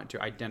I would want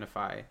to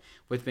identify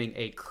with being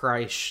a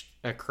Christian.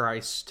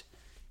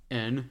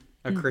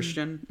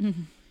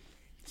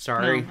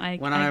 Sorry, No, I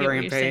went on get a what you're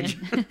rampage.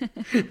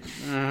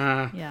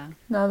 Yeah.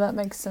 No, that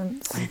makes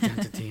sense.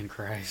 Identity in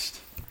Christ.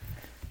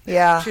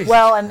 Yeah. Jesus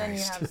well, and then you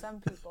Christ. have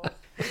some people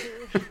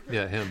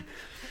Yeah, him.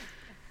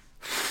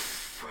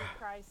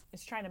 Christ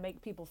is trying to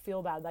make people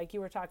feel bad. Like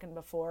you were talking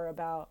before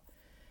about,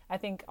 I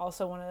think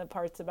also one of the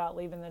parts about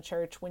leaving the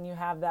church, when you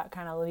have that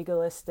kind of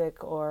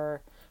legalistic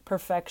or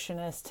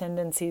perfectionist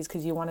tendencies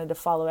because you wanted to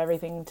follow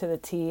everything to the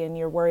T and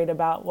you're worried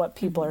about what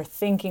people are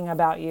thinking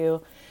about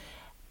you.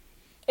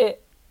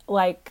 It,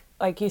 like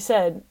you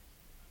said,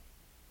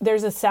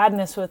 there's a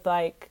sadness with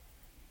like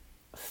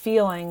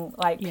feeling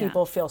like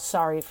people feel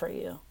sorry for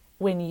you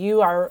when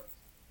you are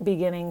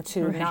beginning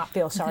to not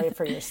feel sorry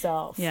for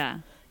yourself. Yeah.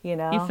 You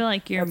know, You feel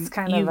like you're- it's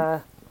kind of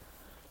a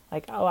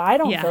like, oh, I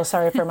don't Yeah. feel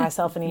sorry for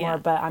myself anymore, Yeah.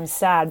 but I'm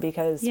sad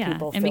because Yeah.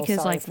 people And feel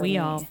because sorry like for we me.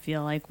 all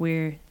feel like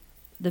we're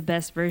the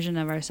best version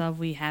of ourselves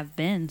we have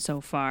been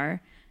so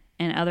far,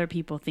 and other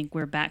people think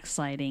we're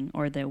backsliding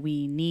or that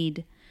we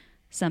need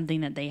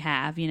something that they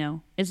have,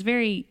 It's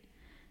very,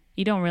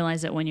 you don't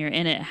realize it when you're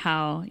in it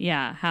how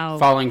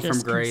Falling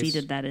just from grace.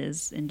 conceited that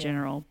is in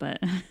general,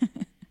 but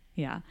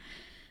yeah.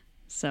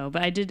 So,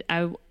 but I did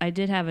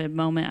have a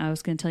moment I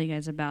was going to tell you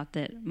guys about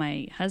that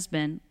my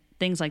husband,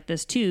 things like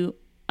this too.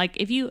 Like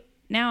if you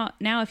now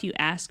if you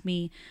ask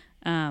me,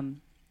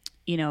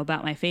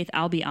 about my faith,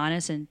 I'll be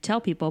honest and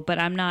tell people, but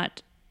I'm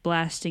not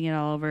blasting it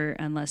all over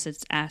unless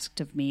it's asked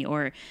of me,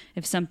 or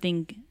if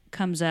something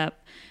comes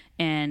up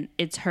and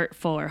it's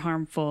hurtful or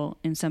harmful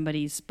in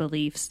somebody's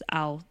beliefs,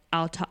 I'll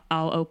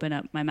open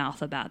up my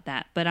mouth about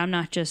that. But I'm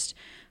not just,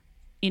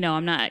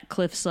 I'm not at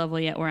Cliff's level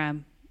yet where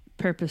I'm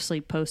purposely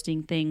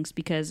posting things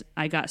because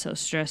I got so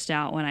stressed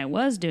out when I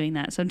was doing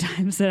that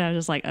sometimes that I was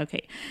just like,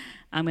 okay,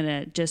 I'm going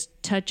to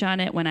just touch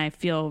on it when I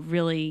feel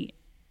really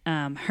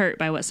hurt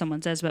by what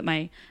someone says. But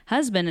my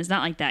husband is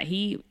not like that.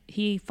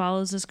 He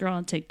follows this girl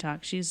on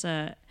TikTok. She's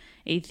a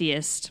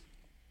atheist.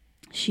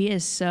 She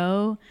is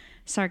so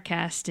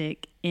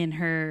sarcastic in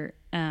her,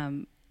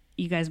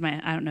 you guys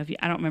might, I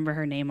don't remember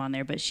her name on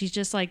there, but she's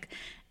just like,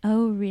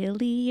 oh,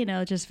 really?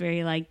 Just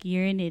very like,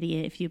 you're an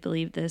idiot if you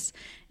believe this.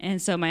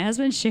 And so my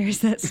husband shares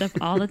that stuff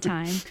all the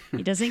time.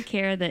 He doesn't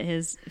care that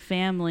his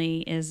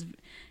family is,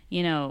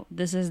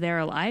 this is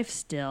their life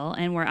still.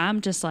 And where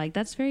I'm just like,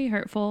 that's very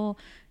hurtful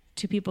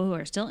to people who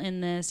are still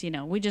in this.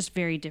 We just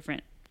very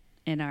different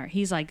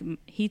he's like,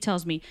 he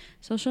tells me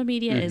social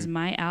media is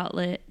my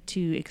outlet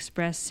to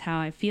express how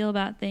I feel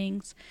about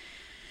things.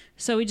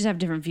 So we just have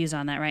different views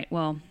on that, right?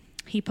 Well,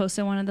 he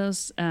posted one of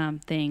those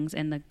things,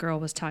 and the girl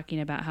was talking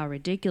about how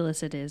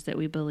ridiculous it is that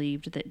we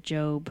believed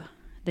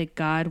that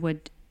God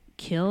would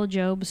kill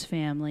Job's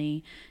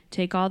family,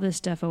 take all this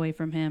stuff away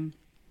from him.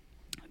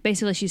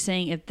 Basically, she's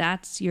saying, if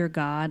that's your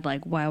God,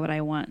 like, why would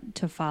I want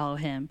to follow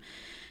him?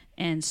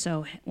 And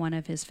so one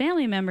of his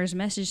family members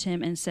messaged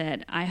him and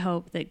said, I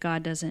hope that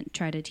God doesn't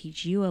try to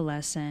teach you a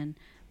lesson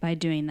by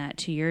doing that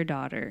to your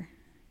daughter.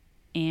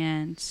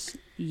 And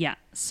yeah,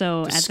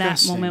 so disgusting. At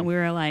that moment we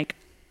were like,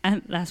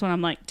 and that's when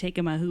I'm like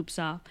taking my hoops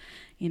off.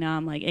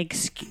 I'm like,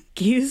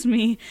 excuse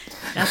me,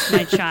 that's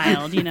my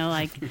child.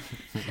 Like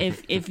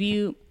if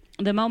you,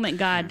 the moment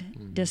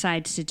God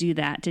decides to do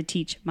that, to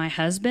teach my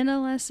husband a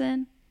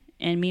lesson,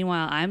 and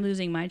meanwhile I'm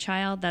losing my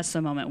child, that's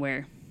the moment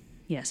where,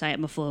 yes, I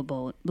am a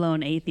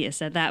full-blown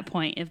atheist at that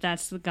point, if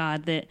that's the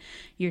God that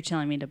you're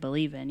telling me to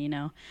believe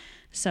in,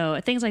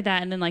 So things like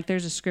that. And then, like,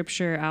 there's a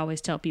scripture I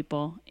always tell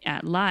people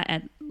at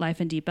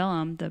Life in Deep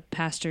Ellum, the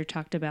pastor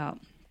talked about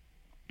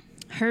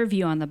her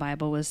view on the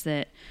Bible was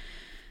that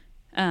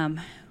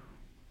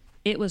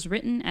it was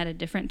written at a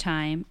different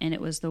time, and it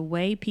was the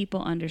way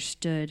people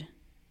understood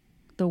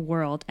the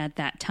world at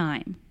that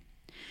time.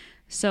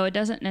 So it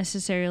doesn't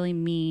necessarily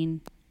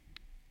mean...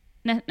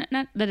 Not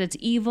that it's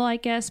evil, I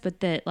guess, but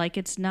that, like,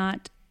 it's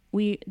not,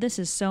 this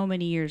is so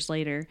many years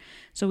later,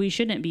 so we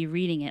shouldn't be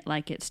reading it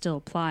like it still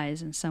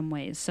applies in some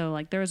ways. So,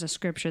 like, there was a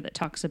scripture that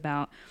talks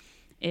about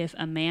if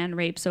a man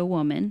rapes a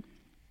woman,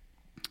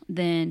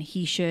 then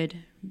he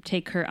should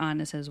take her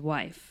on as his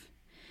wife.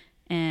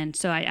 And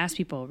so I ask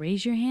people,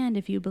 raise your hand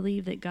if you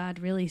believe that God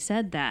really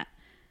said that.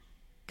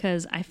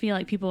 Because I feel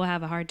like people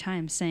have a hard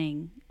time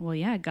saying, well,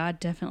 yeah, God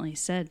definitely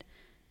said,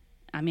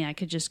 I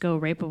could just go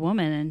rape a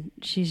woman and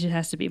she just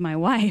has to be my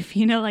wife,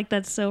 like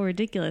that's so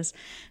ridiculous.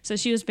 So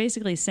she was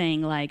basically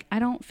saying, like, I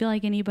don't feel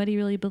like anybody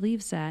really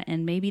believes that.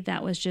 And maybe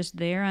that was just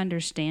their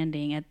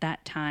understanding at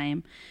that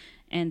time.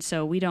 And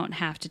so we don't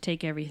have to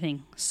take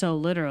everything so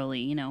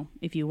literally.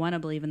 If you want to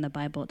believe in the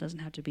Bible, it doesn't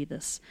have to be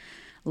this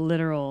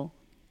literal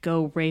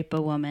go rape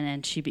a woman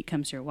and she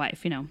becomes your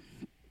wife,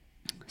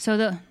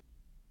 So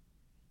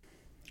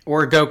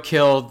or go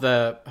kill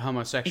the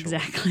homosexual.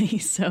 Exactly.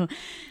 So,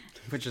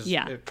 which is,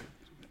 yeah.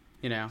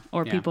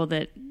 Or people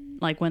that,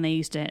 like, when they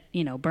used to,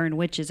 burn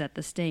witches at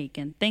the stake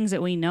and things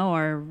that we know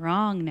are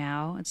wrong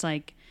now. It's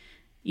like,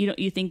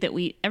 you think that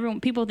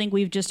people think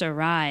we've just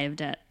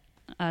arrived at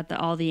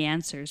all the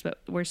answers, but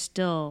we're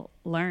still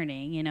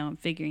learning, and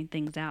figuring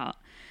things out.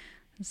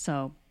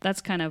 So that's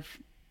kind of,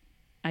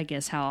 I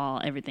guess, how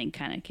everything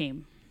kind of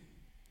came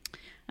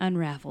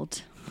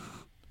unraveled.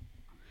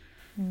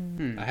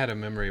 I had a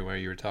memory where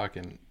you were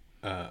talking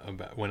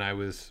about when I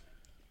was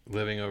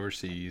living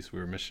overseas. We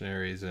were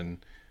missionaries and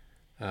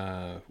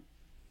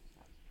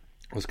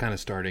was kind of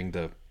starting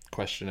to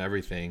question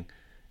everything.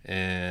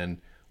 And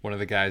one of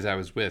the guys I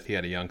was with, he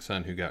had a young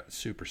son who got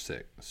super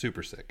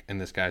sick. And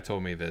this guy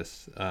told me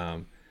this,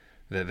 that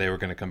they were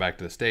going to come back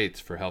to the States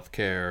for health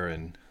care,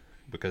 and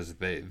because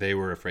they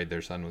were afraid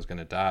their son was going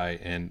to die.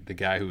 And the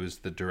guy who was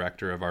the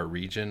director of our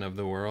region of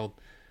the world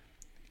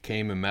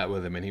came and met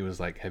with him, and he was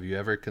like, have you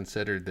ever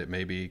considered that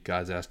maybe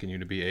God's asking you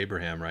to be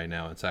Abraham right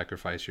now and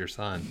sacrifice your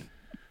son?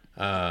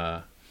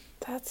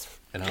 That's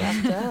and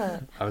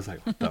I was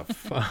like, what the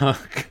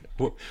fuck?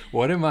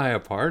 What am I a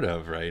part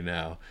of right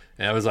now?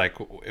 And I was like,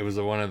 it was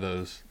one of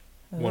those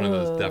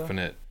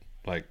definite,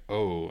 like,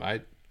 oh,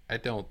 I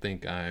don't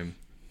think I'm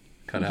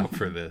cut out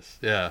for this.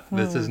 Yeah,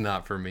 this is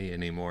not for me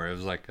anymore. It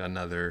was like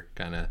another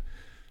kind of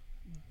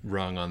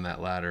rung on that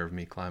ladder of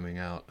me climbing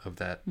out of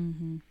that.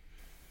 Mm-hmm.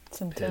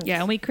 It's intense. Yeah,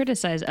 and we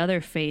criticize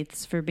other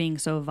faiths for being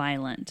so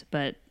violent,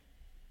 but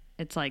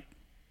it's like,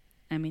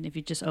 if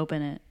you just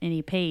open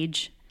any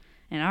page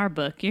in our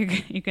book, you're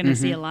going to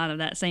see a lot of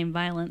that same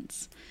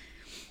violence.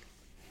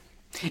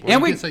 Well,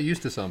 and we get so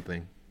used to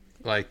something.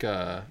 Like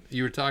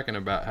you were talking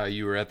about how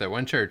you were at that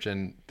one church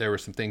and there were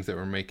some things that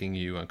were making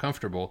you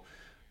uncomfortable,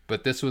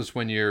 But this was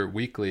when you're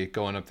weekly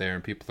going up there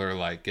and people are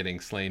like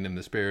getting slain in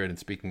the spirit and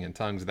speaking in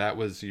tongues. That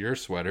was your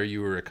sweater. You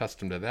were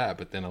accustomed to that,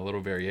 but then a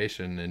little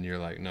variation and you're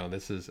like, no,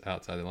 this is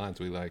outside the lines.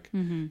 We like,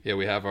 yeah,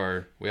 we have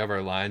our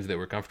lines that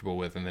we're comfortable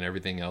with, and then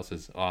everything else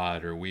is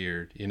odd or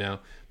weird, you know?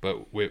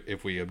 But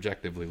if we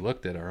objectively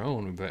looked at our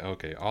own, we'd be like,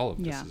 okay, all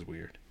of this is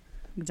weird.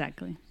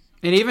 Exactly.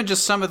 And even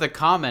just some of the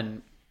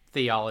common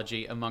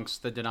theology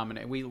amongst the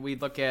denomination. We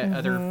look at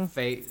other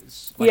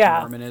faiths like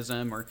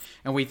Mormonism,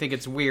 and we think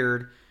it's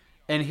weird.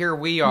 And here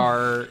we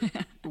are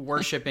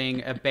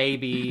worshiping a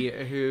baby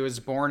who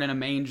was born in a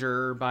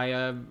manger by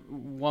a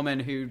woman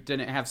who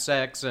didn't have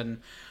sex.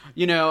 And,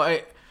 you know,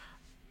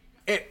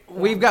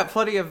 we've got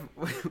plenty of,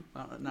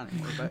 well, not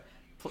anymore, but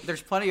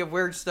there's plenty of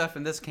weird stuff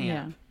in this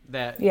camp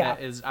that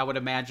is, I would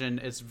imagine,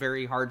 is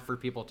very hard for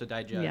people to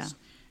digest.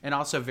 And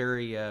also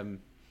very,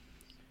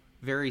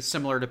 very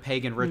similar to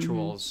pagan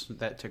rituals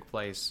that took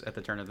place at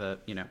the turn of the,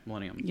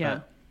 millennium. Yeah.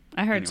 But,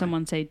 I heard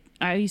someone say,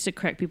 I used to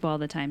correct people all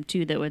the time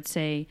too that would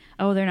say,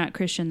 oh, they're not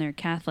Christian, they're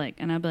Catholic.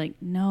 And I'd be like,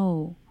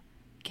 no,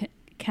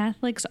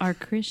 Catholics are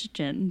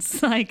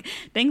Christians. Like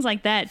things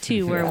like that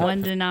too, where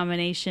one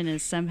denomination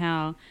is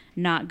somehow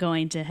not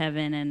going to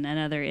heaven and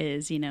another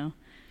is,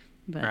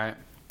 But, right.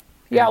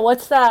 Yeah,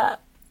 what's that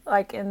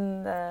like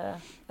in the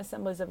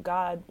Assemblies of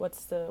God?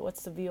 What's the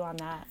view on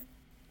that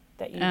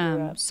you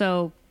grew up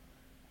so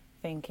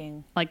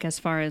thinking? Like as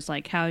far as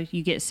like how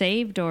you get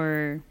saved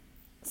or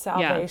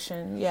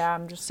salvation? Yeah,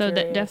 I'm just so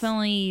curious. that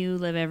definitely you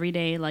live every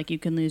day like you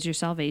can lose your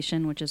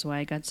salvation, which is why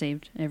I got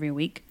saved every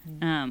week.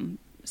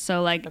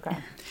 So like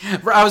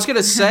I was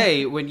gonna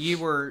say, when you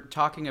were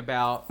talking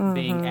about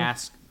being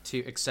asked to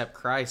accept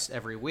Christ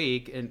every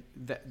week, and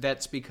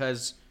that's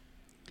because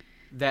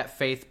that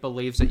faith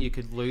believes that you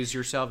could lose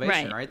your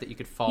salvation, right? That you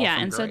could fall from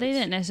and grace. so they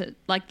didn't necessarily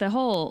like the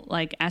whole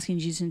like asking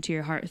Jesus into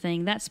your heart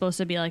thing. That's supposed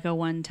to be like a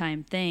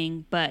one-time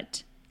thing,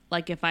 but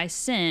like if I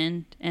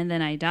sinned and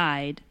then I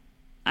died,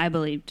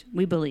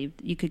 we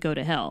believed you could go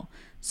to hell.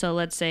 So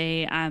let's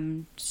say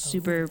I'm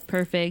super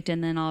perfect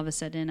and then all of a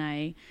sudden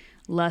I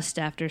lust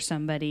after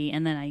somebody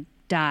and then I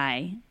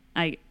die.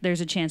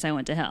 There's a chance I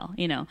went to hell,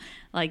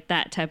 like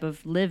that type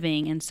of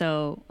living. And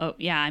so,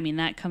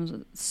 that comes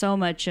with so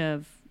much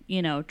of,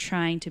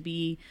 trying to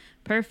be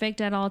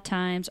perfect at all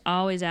times,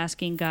 always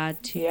asking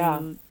God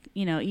to,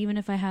 even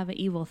if I have an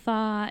evil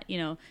thought,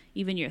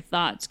 even your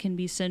thoughts can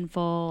be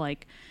sinful,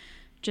 like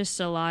just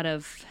a lot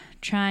of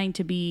trying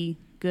to be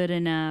good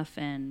enough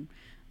and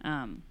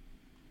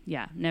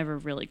never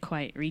really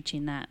quite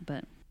reaching that.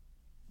 But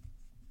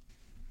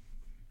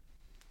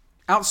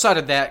outside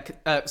of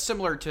that,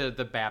 similar to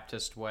the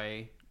Baptist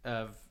way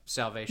of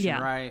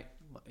salvation, right?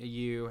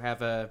 You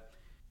have a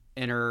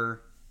inner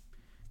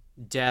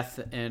death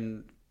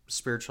and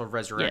spiritual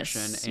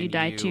resurrection. Yes, and you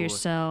die to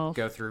yourself,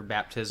 go through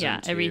baptism,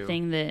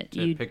 everything that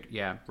you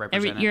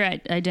represent your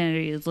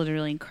identity is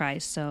literally in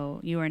Christ.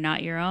 So you are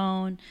not your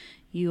own,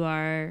 you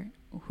are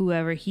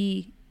whoever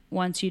he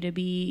wants you to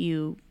be.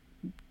 You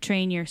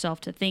train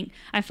yourself to think.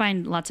 I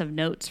find lots of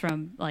notes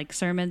from like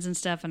sermons and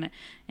stuff, and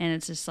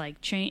it's just like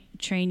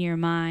train your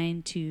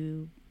mind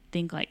to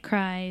think like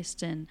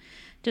Christ, and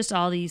just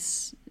all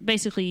these.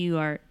 Basically,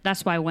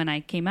 that's why when I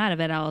came out of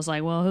it, I was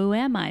like, well, who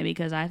am I?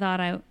 Because I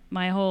thought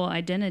my whole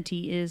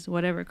identity is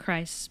whatever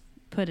Christ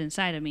put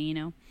inside of me,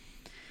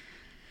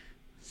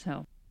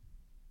 So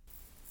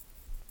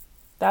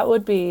that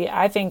would be,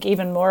 I think,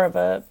 even more of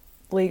a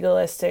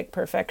legalistic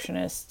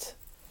perfectionist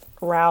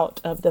route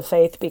of the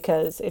faith,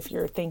 because if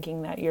you're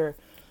thinking that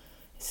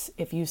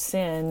if you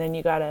sin, then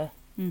you gotta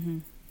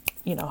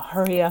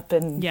hurry up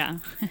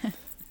and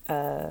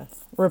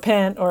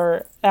repent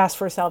or ask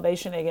for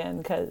salvation again,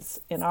 because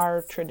in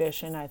our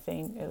tradition I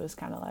think it was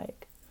kind of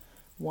like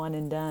one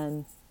and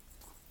done,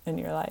 and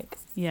you're like,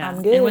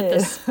 I'm good. And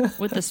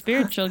with the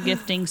spiritual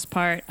giftings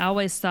part, I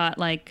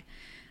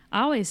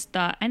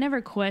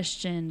never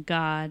questioned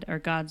God or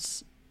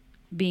God's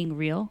being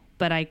real,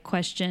 but I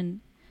questioned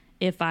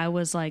if I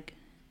was like,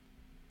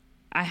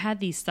 I had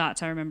these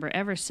thoughts, I remember,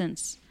 ever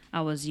since I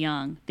was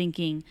young,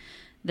 thinking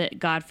that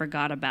God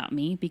forgot about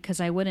me because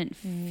I wouldn't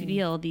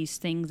feel these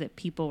things that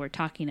people were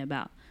talking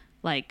about,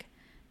 like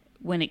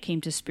when it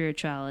came to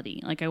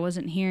spirituality. Like I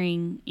wasn't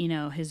hearing,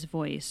 his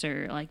voice,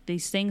 or like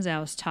these things I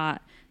was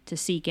taught to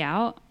seek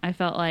out. I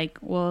felt like,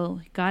 well,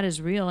 God is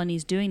real and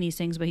he's doing these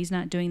things, but he's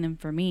not doing them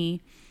for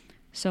me.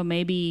 So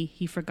maybe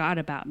he forgot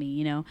about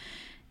me,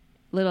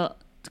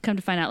 Come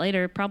to find out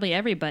later, probably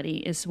everybody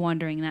is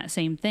wondering that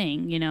same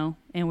thing,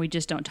 and we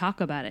just don't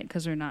talk about it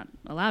because we're not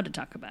allowed to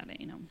talk about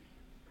it,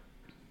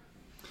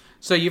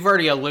 So you've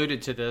already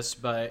alluded to this,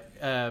 but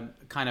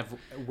kind of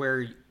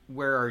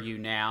where are you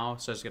now?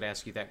 So I was going to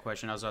ask you that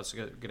question. I was also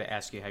going to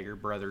ask you how your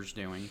brother's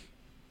doing.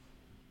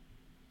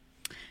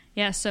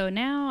 Yeah, so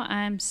now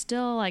I'm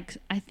still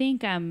I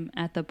think I'm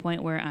at the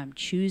point where I'm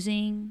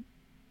choosing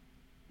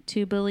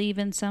to believe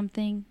in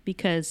something,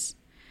 because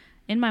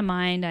in my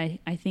mind, I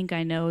think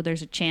I know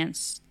there's a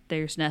chance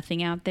there's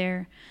nothing out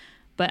there,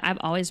 but I've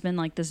always been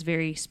like this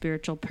very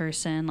spiritual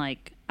person.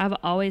 Like I've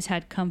always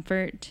had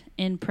comfort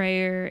in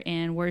prayer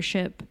and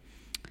worship,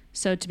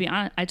 So to be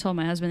honest, I told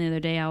my husband the other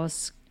day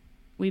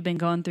we've been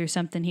going through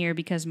something here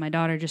because my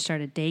daughter just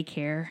started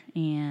daycare,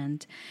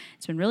 and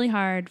it's been really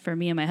hard for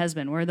me and my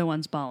husband. We're the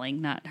ones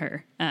bawling, not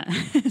her.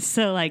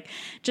 So like,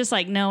 just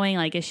like knowing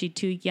like, is she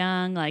too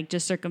young? Like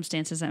just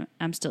circumstances.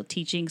 I'm still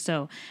teaching,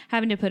 so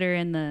having to put her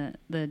in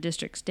the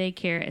district's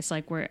daycare, it's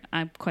like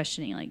I'm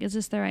questioning like, is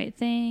this the right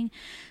thing?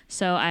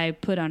 So I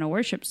put on a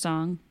worship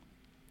song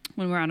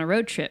when we're on a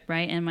road trip,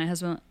 right? And my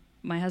husband,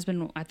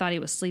 I thought he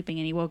was sleeping,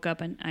 and he woke up,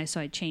 and I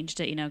changed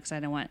it, because I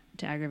didn't want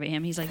to aggravate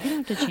him. He's like, you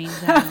don't have to change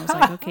that. And I was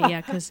like, okay,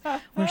 yeah, because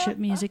worship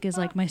music is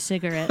like my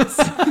cigarettes.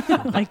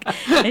 Like,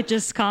 it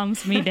just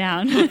calms me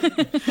down.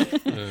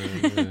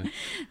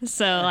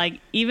 So, like,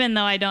 even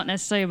though I don't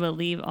necessarily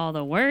believe all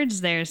the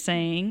words they're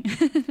saying,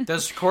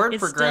 those chord it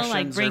still, progressions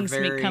like, brings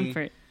are very, me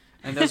comfort.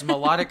 And those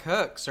melodic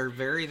hooks are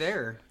very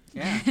there.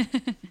 Yeah.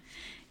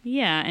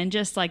 Yeah, and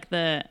just like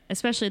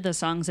especially the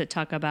songs that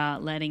talk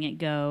about letting it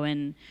go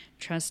and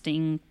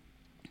trusting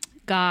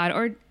God,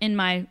 or in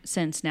my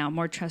sense now,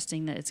 more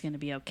trusting that it's going to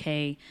be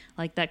okay.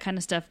 Like that kind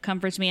of stuff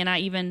comforts me. And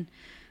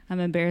I'm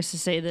embarrassed to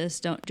say this,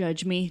 don't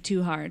judge me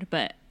too hard,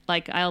 but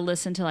like I'll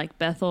listen to like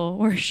Bethel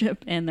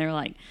worship, and they're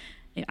like,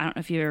 I don't know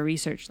if you ever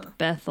researched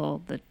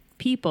Bethel, the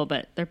people,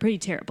 but they're pretty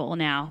terrible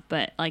now,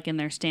 but like in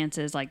their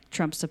stances, like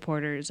Trump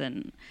supporters,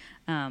 and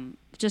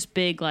just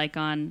big like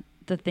on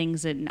the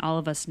things that all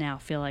of us now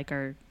feel like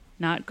are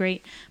not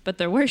great, but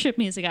their worship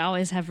music I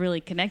always have really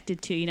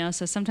connected to,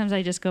 so sometimes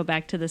I just go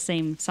back to the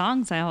same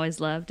songs I always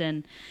loved.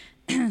 And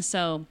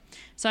so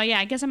yeah,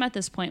 I guess I'm at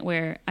this point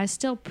where I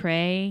still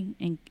pray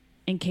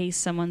in case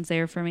someone's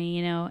there for me,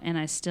 and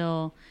I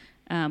still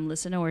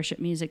listen to worship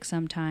music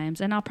sometimes,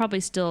 and I'll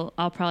probably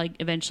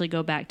eventually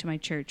go back to my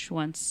church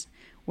once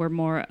we're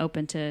more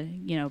open to,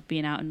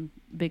 being out in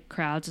big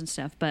crowds and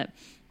stuff. But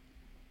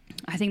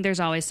I think there's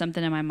always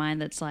something in my mind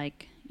that's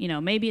like,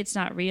 maybe it's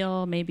not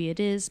real, maybe it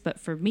is, but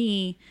for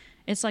me,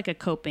 it's like a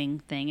coping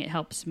thing. It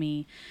helps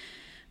me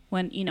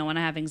when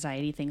I have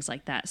anxiety, things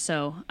like that.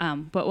 So,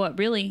 but what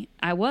really,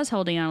 I was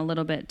holding on a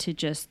little bit to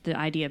just the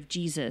idea of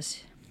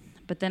Jesus,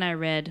 but then I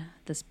read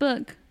this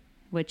book,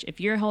 which if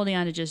you're holding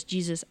on to just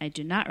Jesus, I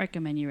do not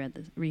recommend you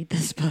read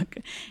this book.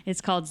 It's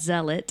called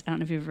Zealot. I don't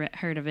know if you've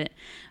heard of it,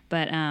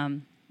 but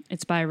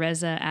it's by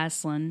Reza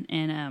Aslan,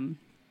 and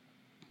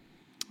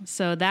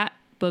so that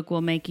book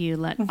will make you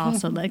let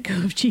go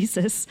of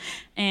Jesus.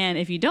 And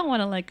if you don't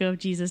want to let go of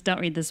Jesus, don't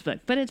read this book.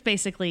 But it's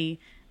basically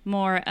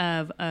more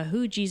of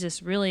who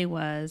Jesus really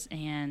was,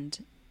 and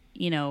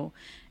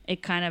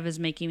it kind of is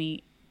making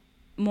me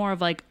more of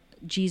like,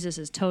 Jesus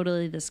is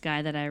totally this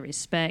guy that I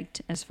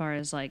respect as far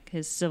as like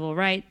his civil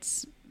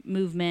rights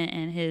movement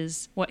and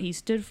what he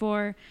stood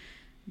for.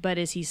 But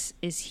is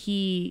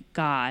he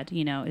God?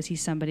 Is he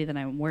somebody that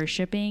I'm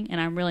worshiping? And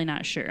I'm really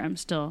not sure.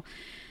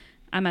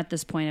 I'm at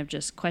this point of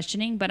just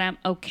questioning, but I'm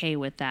okay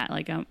with that.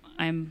 Like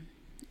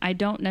I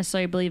don't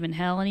necessarily believe in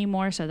hell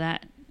anymore, so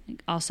that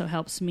also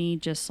helps me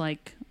just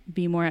like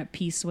be more at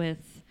peace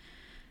with.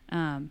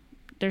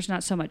 There's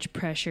not so much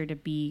pressure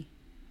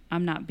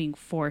I'm not being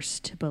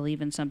forced to believe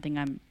in something.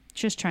 I'm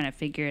just trying to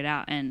figure it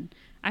out, and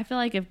I feel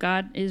like if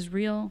God is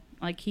real,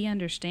 like he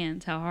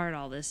understands how hard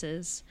all this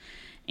is,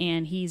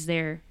 and he's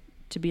there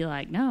to be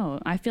like, no.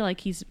 I feel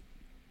like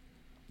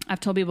I've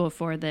told people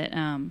before that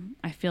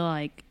I feel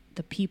like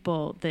the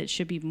people that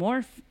should be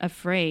more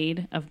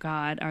afraid of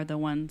God are the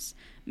ones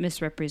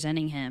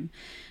misrepresenting him,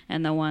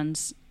 and the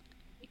ones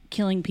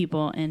killing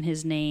people in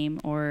his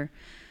name, or,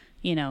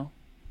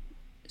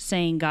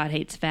 saying God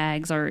hates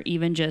fags, or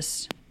even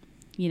just,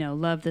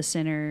 love the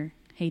sinner,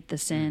 hate the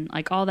sin.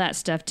 Like all that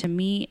stuff to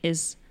me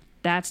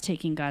that's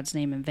taking God's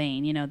name in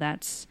vain.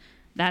 That's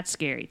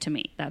scary to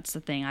me. That's the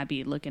thing I'd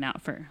be looking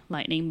out for,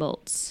 lightning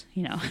bolts,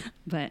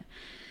 but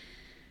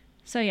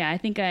so yeah, I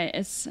think I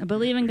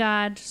believe in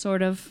God,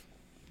 sort of.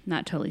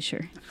 Not totally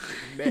sure.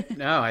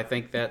 No, I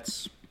think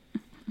that's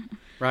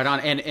right on,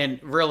 and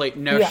really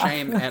no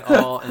shame at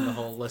all in the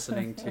whole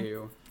listening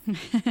to.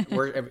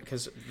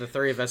 Because the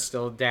three of us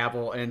still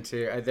dabble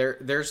into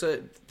there's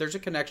a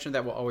connection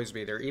that will always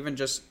be there, even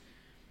just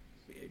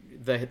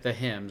the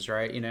hymns,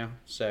 right?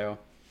 So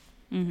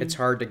it's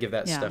hard to give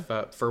that stuff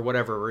up for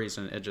whatever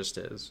reason. It just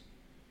is.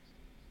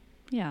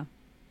 Yeah.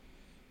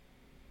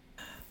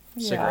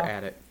 Cigarette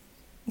addict.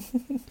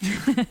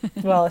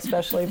 Well,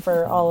 especially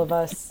for all of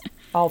us,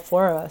 all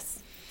four of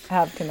us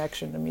have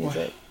connection to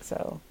music,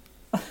 so.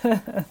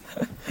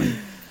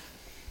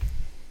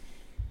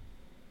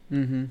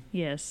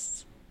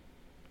 Yes.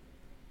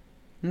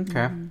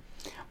 Okay.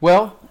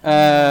 Well,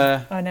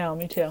 I know,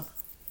 me too.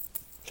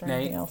 Is there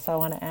anything else I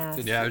want to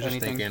ask? Yeah, I was just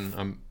thinking.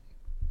 I'm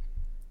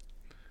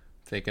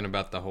thinking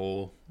about the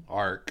whole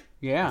arc.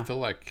 Yeah. I feel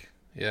like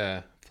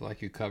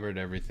you covered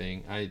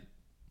everything. I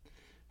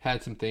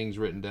had some things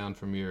written down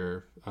from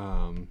your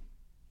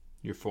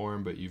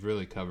form, but you've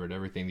really covered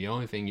everything. The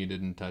only thing you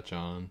didn't touch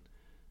on,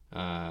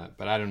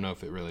 but I don't know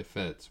if it really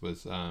fits,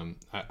 was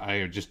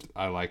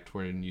I liked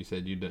when you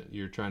said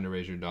you're trying to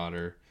raise your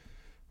daughter,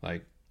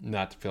 like,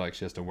 not to feel like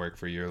she has to work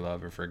for your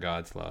love or for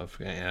God's love.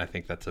 And I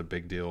think that's a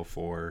big deal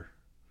for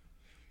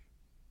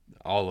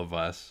all of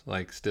us,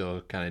 like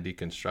still kind of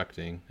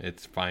deconstructing.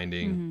 It's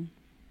finding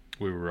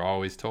we were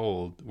always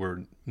told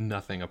we're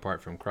nothing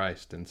apart from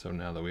Christ, and so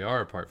now that we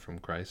are apart from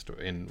Christ,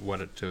 in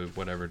to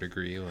whatever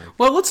degree, like.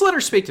 Well, let's let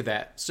her speak to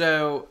that.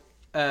 So,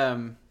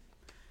 Amber,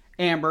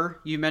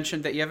 you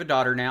mentioned that you have a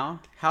daughter now.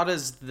 How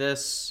does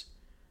your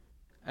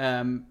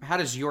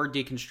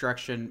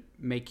deconstruction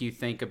make you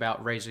think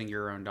about raising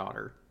your own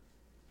daughter?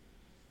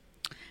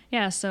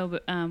 Yeah, so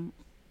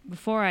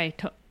before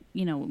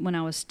when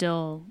I was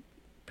still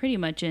pretty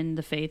much in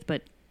the faith,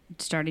 but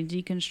starting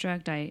to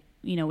deconstruct,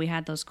 we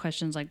had those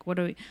questions like,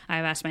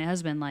 I've asked my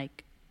husband,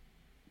 like,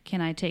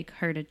 can I take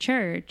her to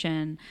church?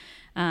 And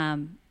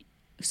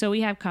so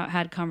we have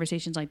had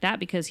conversations like that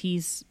because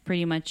he's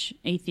pretty much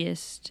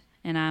atheist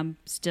and I'm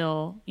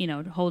still,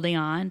 holding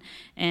on.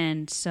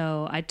 And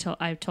so I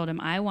told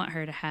him I want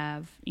her to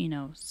have,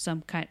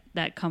 some kind,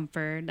 that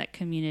comfort, that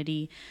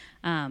community.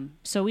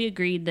 So we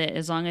agreed that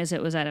as long as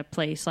it was at a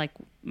place like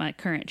my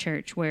current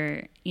church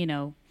where,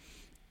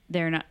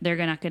 they're not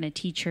going to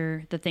teach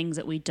her the things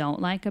that we don't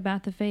like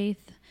about the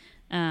faith.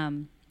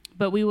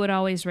 But we would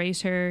always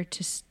raise her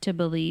to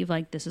believe,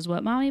 like, this is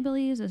what mommy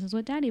believes, this is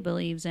what daddy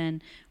believes.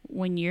 And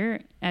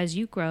as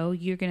you grow,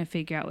 you're going to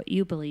figure out what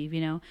you believe,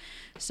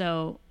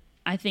 So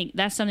I think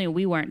that's something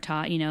we weren't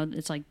taught,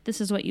 it's like, this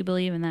is what you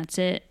believe and that's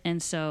it.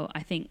 And so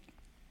I think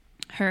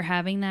her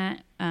having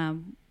that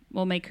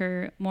will make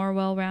her more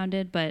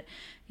well-rounded. But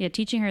yeah,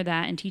 teaching her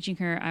that and teaching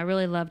her, I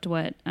really loved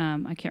what,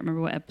 I can't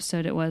remember what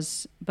episode it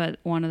was, but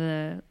one of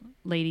the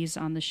ladies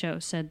on the show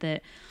said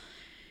that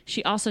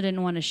she also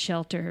didn't want to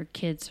shelter her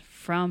kids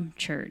from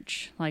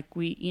church. Like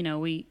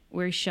we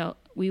were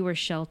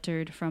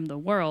sheltered from the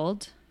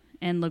world,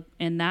 and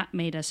that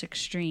made us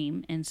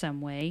extreme in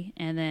some way.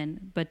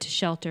 But to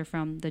shelter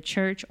from the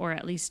church, or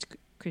at least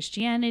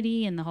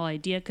Christianity and the whole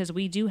idea, because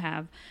we do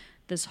have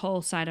this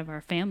whole side of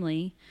our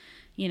family.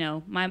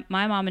 My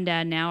mom and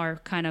dad now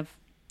are kind of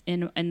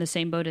in the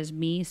same boat as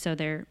me, so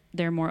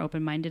they're more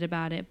open-minded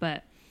about it.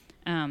 But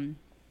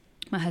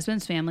my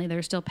husband's family,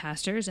 they're still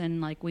pastors, and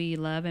like we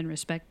love and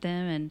respect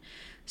them, and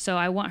so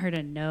I want her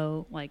to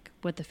know like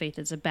what the faith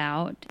is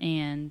about,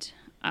 and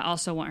I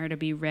also want her to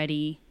be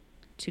ready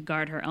to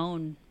guard her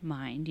own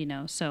mind,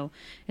 So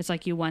it's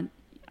like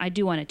I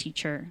do want to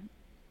teach her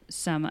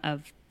some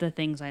of the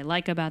things I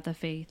like about the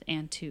faith,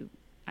 and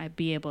I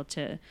be able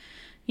to,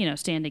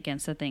 stand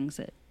against the things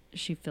that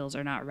she feels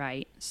are not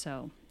right.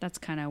 So that's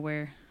kind of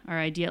where our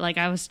idea. Like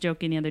I was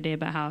joking the other day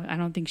about how I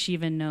don't think she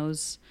even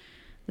knows.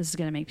 This is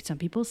going to make some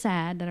people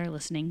sad that are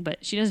listening,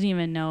 but she doesn't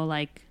even know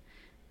like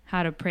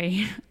how to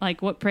pray,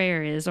 like what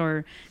prayer is,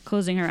 or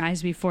closing her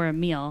eyes before a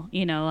meal,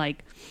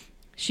 like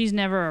she's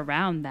never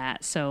around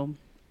that. So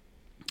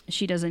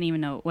she doesn't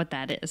even know what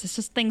that is. It's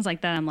just things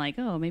like that. I'm like,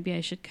 oh, maybe I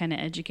should kind of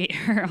educate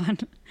her on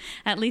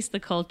at least the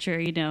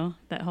culture,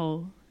 that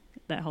whole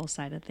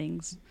side of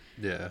things.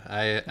 Yeah,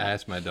 I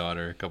asked my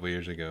daughter a couple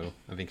years ago,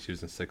 I think she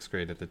was in 6th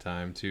grade at the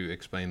time, to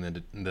explain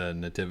the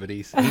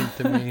nativity scene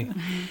to me.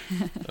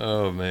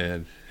 Oh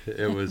man,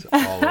 it was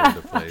all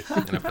over the place,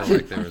 and I felt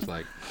like there was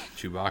like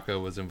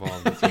Chewbacca was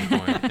involved at some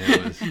point.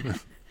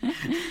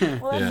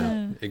 It was,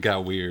 yeah, it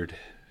got weird.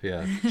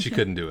 Yeah, she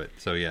couldn't do it,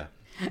 so yeah.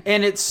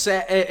 And it's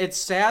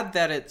sad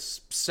that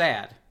it's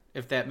sad,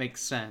 if that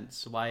makes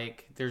sense.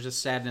 Like there's a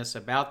sadness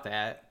about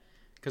that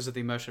because of the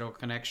emotional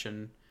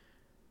connection.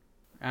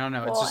 I don't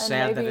know. It's just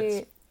sad that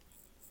it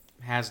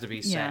has to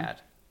be sad.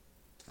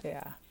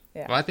 Yeah.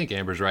 Well, I think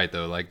Amber's right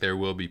though. Like there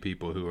will be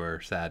people who are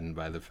saddened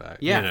by the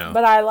fact. Yeah.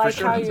 But I like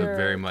sure. how It's you're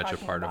very much a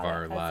talking part of about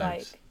our it as,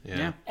 lives. like,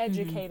 Yeah.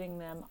 educating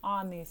them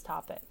on these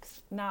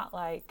topics, not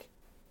like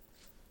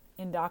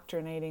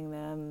indoctrinating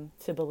them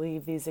to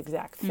believe these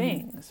exact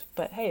things.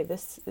 But hey,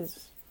 this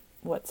is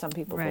what some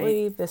people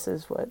believe. This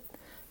is what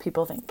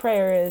people think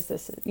prayer is.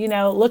 This is,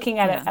 looking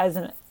at it as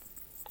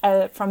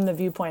from the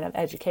viewpoint of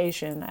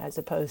education as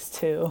opposed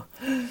to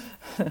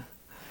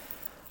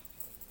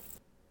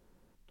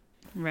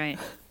right.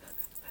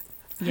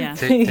 Yeah.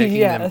 Taking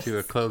them to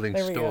a clothing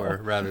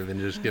store rather than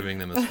just giving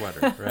them a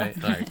sweater, right?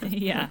 Like,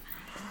 yeah.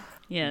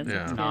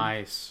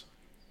 Nice.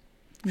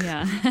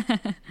 Yeah.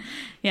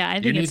 Yeah, I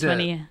think it's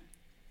funny.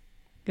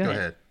 Go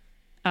ahead.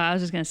 I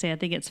was just going to say, I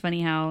think it's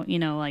funny how,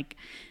 like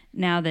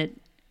now that,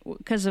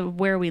 because of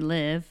where we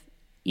live,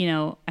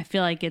 I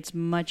feel like it's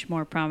much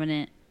more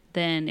prominent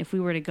than if we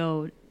were to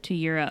go to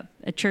Europe,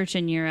 a church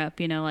in Europe,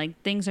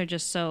 like things are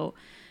just so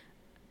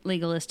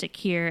legalistic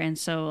here and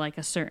so like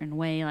a certain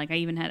way. Like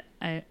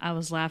I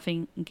was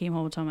laughing and came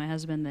home and told my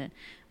husband that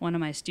one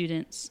of my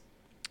students,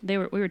 we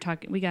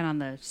got on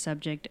the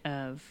subject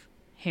of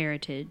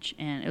heritage,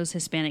 and it was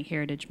Hispanic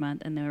Heritage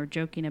Month, and they were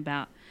joking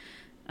about,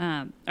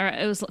 or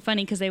it was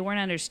funny because they weren't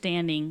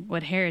understanding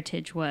what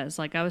heritage was.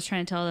 Like I was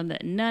trying to tell them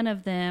that none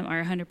of them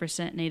are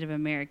 100% Native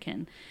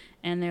American.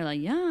 And they're like,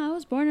 yeah, I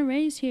was born and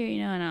raised here,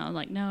 and I was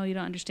like, no, you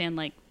don't understand.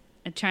 Like,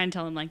 I try and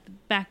tell them, like,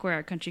 back where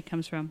our country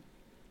comes from.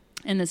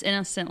 And this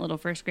innocent little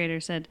first grader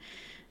said,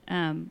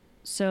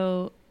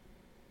 so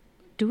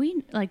do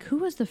we, like, who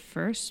was the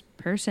first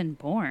person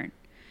born?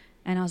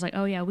 And I was like,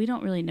 oh, yeah, we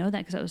don't really know that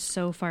because that was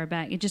so far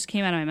back. It just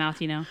came out of my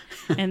mouth,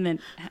 And then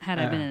had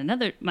I been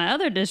in my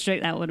other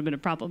district, that would have been a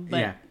problem.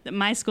 But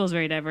my school is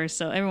very diverse,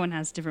 so everyone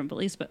has different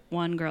beliefs. But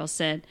one girl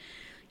said,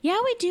 yeah,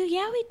 we do.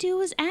 It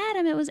was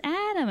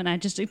Adam. And I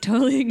just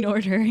totally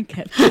ignored her and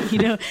kept,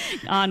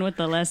 on with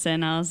the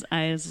lesson. I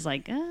was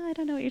like, I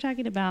don't know what you're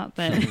talking about.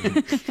 But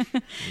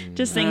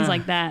just things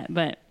like that.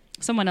 But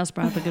someone else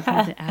brought up a good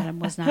point that Adam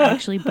was not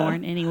actually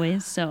born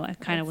anyways. So I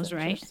kind of was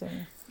right.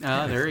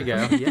 Oh, there you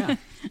go. Yeah.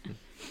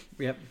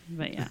 Yep.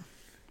 But yeah.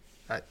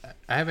 I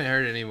haven't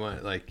heard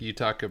anyone, like, you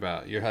talk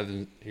about your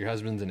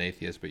husband's an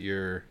atheist, but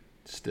you're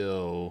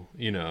still,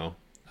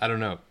 I don't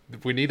know.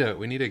 We need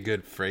a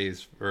good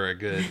phrase or a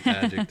good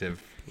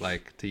adjective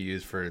like to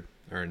use for,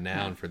 or a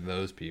noun for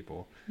those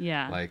people.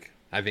 Yeah. Like,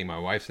 I think my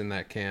wife's in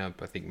that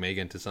camp. I think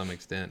Megan to some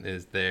extent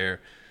is there.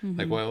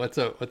 Like, well, what's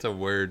a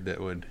word that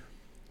would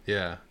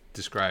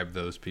describe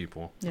those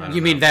people? Yeah.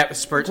 You mean that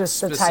Just the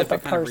specific type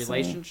of kind of person.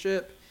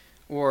 relationship,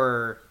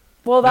 or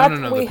Well, that's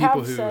no, we the people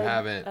have who said,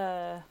 haven't.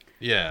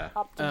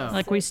 optimistic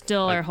Like we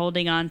still are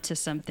holding on to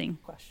something.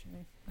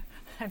 questioning.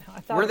 I know. I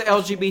thought we're the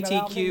questioning, but I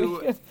don't think we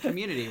LGBTQ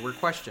community? We're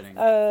questioning.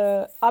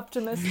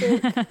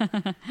 optimistic,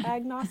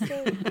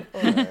 agnostic, or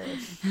I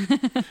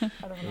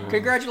don't know.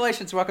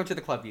 Congratulations, welcome to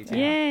the club, you two.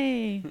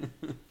 Yay.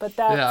 But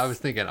that's Yeah, I was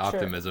thinking true.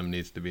 optimism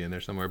needs to be in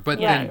there somewhere.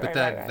 But Yeah, then, right,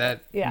 that right.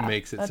 that Yeah,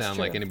 makes it that's sound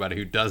true. like anybody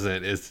who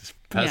doesn't is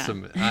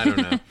pessimist. I don't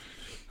know.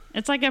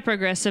 It's like a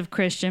progressive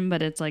Christian,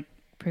 but it's like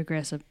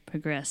progressive.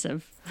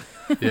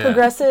 Yeah,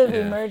 Progressive, yeah.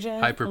 emergent,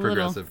 Hyper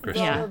progressive little-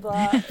 Christian.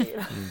 blah Yeah.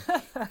 blah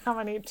blah. How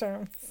many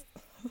terms?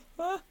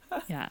 Yeah.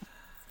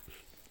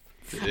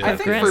 Yeah. I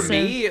think for Aggressive.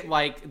 me,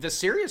 like, the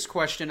serious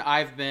question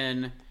I've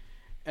been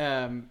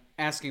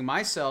asking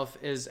myself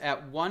is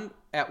at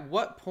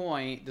what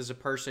point does a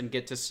person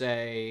get to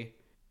say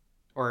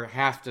or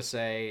have to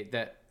say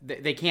that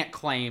they can't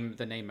claim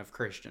the name of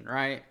Christian,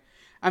 right?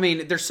 I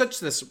mean,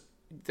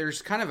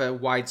 there's kind of a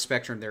wide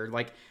spectrum there.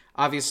 Like,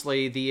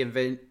 obviously,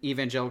 the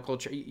evangelical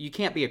church, you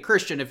can't be a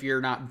Christian if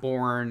you're not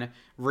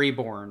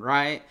reborn,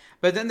 right?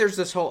 But then there's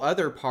this whole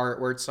other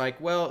part where it's like,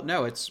 well,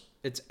 no, it's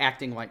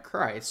acting like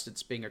Christ.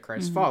 It's being a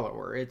Christ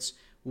follower. It's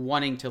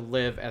wanting to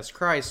live as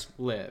Christ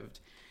lived.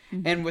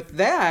 And with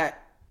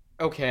that,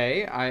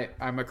 okay,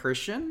 I'm a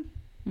Christian.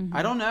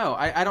 I don't know.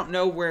 I don't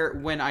know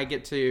when I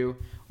get to,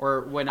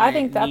 or when I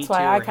think need that's to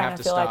why I or kind have of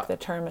to feel like stop the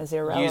term is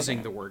irrelevant.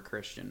 using the word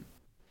Christian.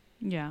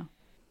 Yeah.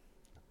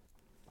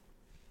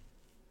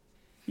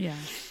 Yeah.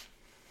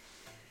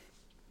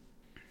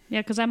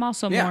 Yeah, because I'm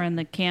also Yeah. more in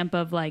the camp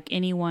of like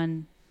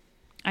anyone.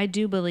 I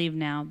do believe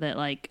now that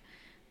like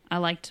I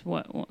liked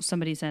what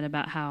somebody said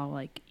about how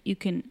like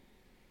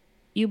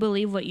you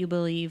believe what you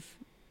believe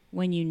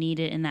when you need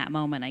it in that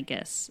moment, I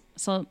guess.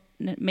 So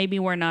maybe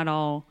we're not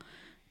all,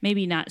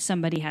 maybe not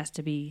somebody has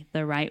to be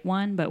the right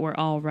one, but we're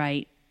all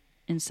right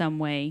in some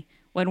way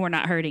when we're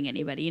not hurting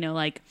anybody.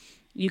 Like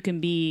you can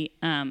be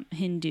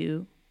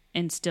Hindu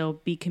and still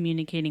be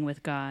communicating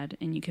with God,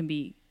 and you can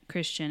be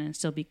Christian and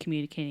still be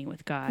communicating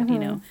with God,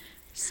 Mm-hmm.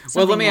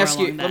 Well, let me more ask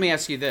you. along Let me that.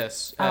 ask you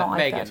this, I don't like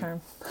Megan. that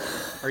term.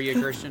 Are you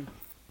a Christian?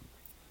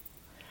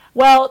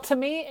 Well, to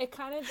me, it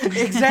kind of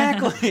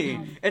Exactly.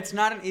 It's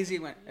not an easy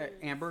one.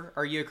 Amber,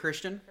 are you a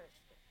Christian?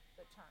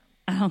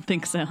 I don't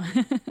think so.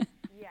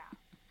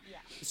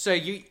 So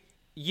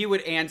you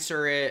would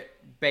answer it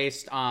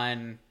based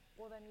on,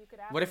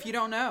 what if you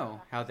don't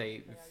know how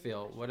they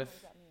feel? What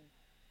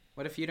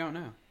if you don't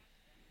know?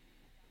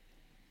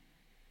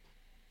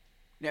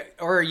 Yeah,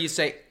 or you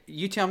say,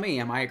 you tell me,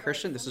 am I a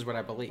Christian? This is what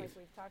I believe.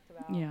 we've talked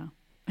about. Yeah.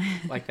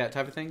 Like that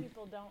type of thing?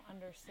 People don't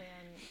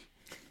understand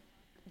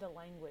the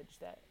language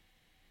that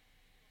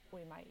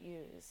we might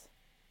use.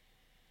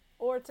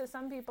 Or to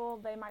some people,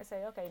 they might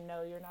say, okay,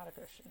 no, you're not a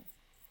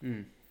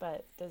Christian.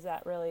 But does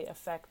that really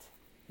affect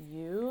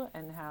you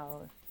and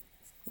how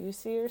you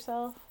see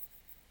yourself?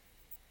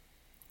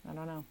 I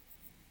don't know.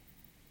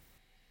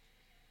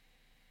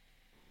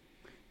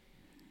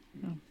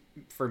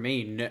 For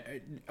me, no,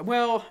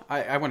 well,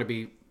 I want to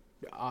be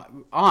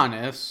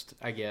honest,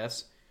 I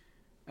guess.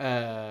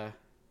 I'm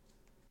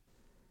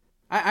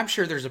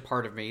sure there's a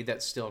part of me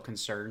that's still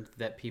concerned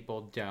that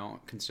people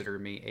don't consider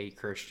me a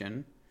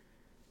Christian.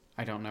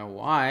 I don't know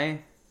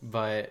why,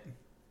 but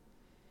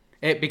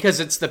because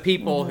it's the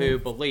people who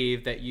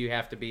believe that you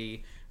have to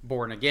be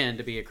born again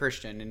to be a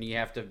Christian, and you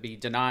have to be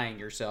denying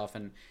yourself,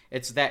 and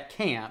it's that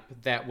camp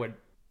that would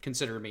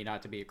consider me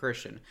not to be a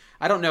Christian.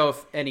 I don't know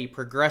if any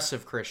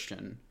progressive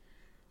Christian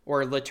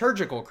or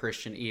liturgical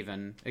Christian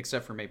even,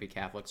 except for maybe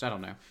Catholics, I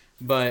don't know,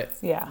 but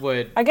Yeah.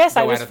 would I guess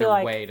go I out just of feel their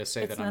like way to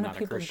say it's that I'm none of not a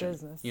people's Christian.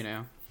 business. You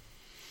know?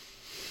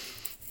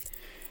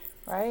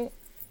 Right?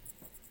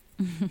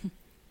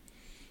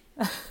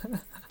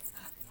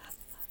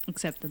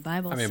 Except the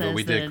Bible I mean, says but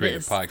we that did it create a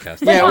is.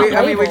 podcast. But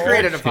not we label.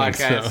 created a So-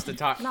 podcast to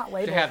talk, Not to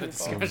label have the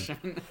people.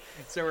 discussion.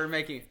 So we're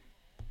making,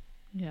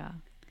 Yeah.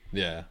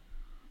 Yeah.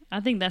 I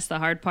think that's the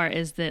hard part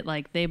is that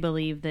like they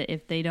believe that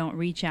if they don't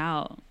reach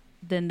out,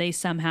 then they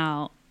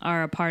somehow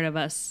are a part of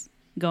us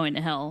going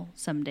to hell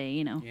someday,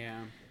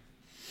 yeah.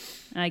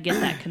 And I get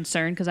that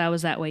concern because I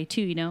was that way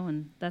too,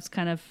 and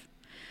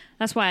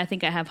that's why I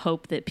think I have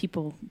hope that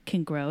people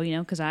can grow,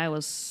 because I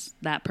was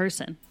that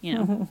person,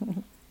 Yeah.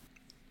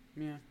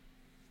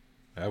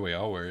 Yeah, we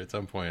all were at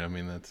some point. I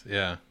mean, that's,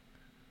 yeah.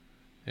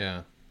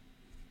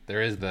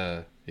 There is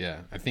I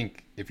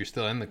think if you're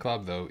still in the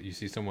club, though, you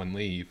see someone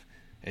leave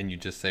and you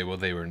just say, well,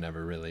 they were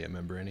never really a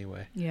member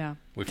anyway. Yeah.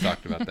 We've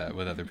talked about that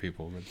with other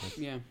people. But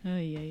Yeah.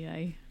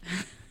 Ay.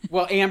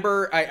 Well,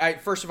 Amber, I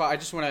first of all, I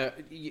just want to,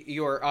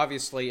 you're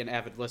obviously an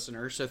avid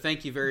listener, so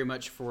thank you very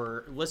much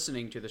for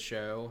listening to the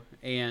show.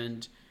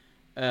 And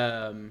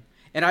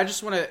I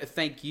just want to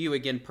thank you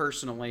again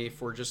personally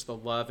for just the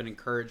love and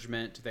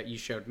encouragement that you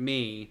showed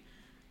me,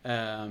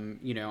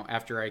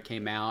 after I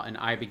came out and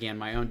I began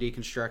my own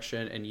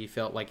deconstruction and you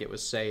felt like it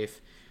was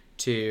safe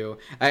to,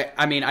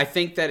 I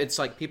think that it's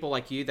like people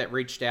like you that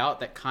reached out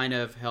that kind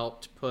of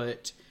helped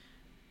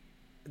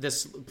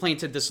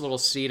planted this little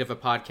seed of a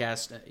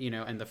podcast,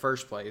 in the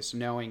first place,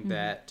 knowing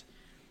that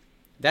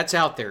that's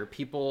out there.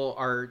 People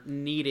are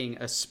needing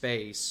a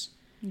space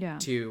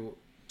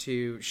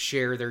to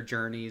share their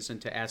journeys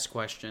and to ask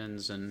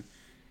questions.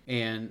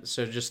 And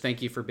so just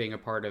thank you for being a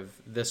part of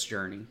this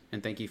journey.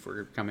 And thank you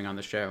for coming on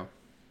the show.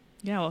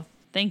 Yeah. Well,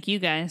 thank you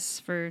guys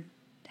for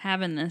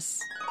having this.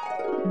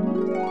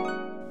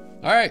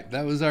 all right,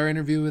 that was our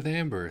interview with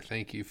Amber.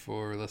 Thank you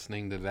for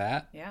listening to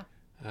that. Yeah.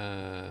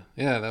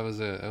 That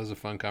was a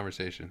fun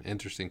conversation.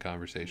 Interesting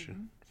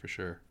conversation for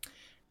sure.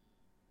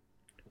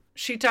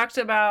 She talked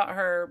about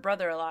her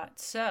brother a lot,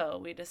 so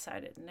we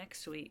decided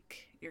next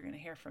week you're going to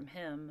hear from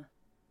him.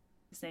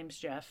 His name's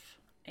Jeff,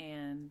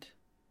 and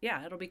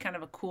yeah, it'll be kind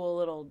of a cool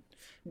little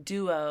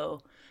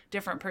duo,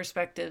 different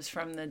perspectives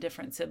from the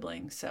different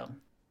siblings. So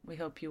we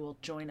hope you will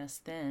join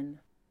us then.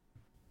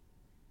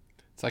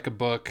 It's like a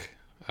book.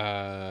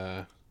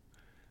 I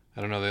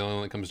don't know. The only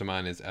one that comes to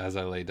mind is As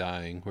I Lay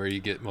Dying, where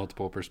you get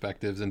multiple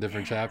perspectives in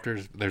different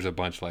chapters. There's a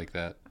bunch like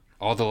that.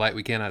 All the Light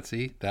We Cannot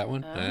See, that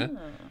one.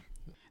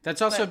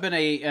 That's also been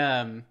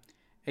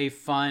a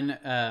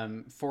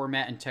fun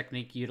format and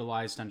technique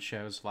utilized on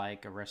shows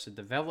like Arrested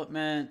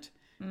Development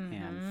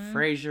and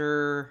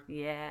Frasier.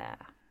 Yeah.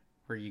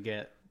 Where you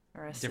get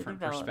Arrested different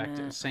Development.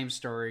 perspectives. Same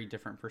story,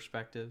 different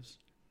perspectives.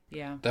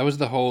 Yeah. That was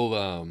the whole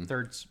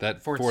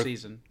Fourth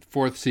season.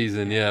 Fourth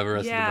season, yeah, of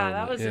Arrested Yeah,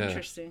 Development. that was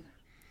interesting.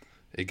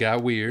 It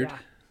got weird. Yeah.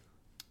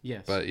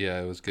 Yes. But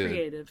yeah, it was good.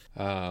 Creative.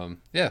 So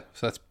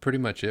that's pretty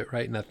much it,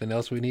 right? Nothing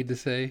else we need to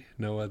say.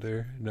 No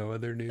other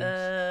news.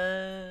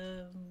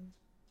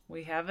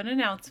 We have an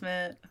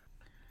announcement.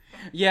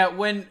 Yeah,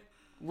 when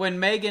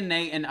Megan,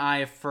 Nate, and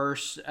I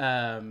first,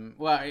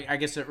 I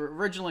guess it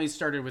originally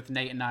started with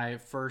Nate and I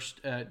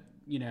first,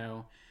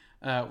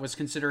 was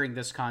considering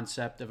this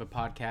concept of a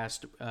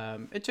podcast.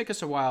 It took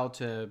us a while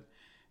to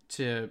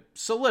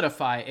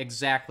solidify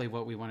exactly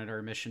what we wanted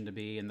our mission to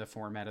be in the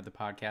format of the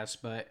podcast,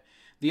 but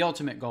the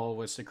ultimate goal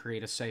was to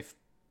create a safe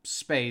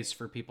space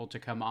for people to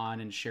come on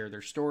and share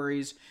their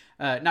stories.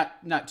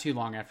 Not too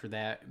long after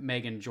that,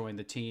 Megan joined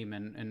the team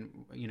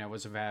and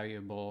was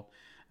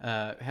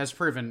has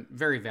proven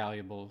very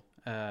valuable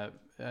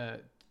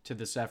to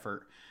this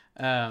effort.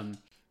 And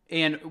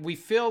we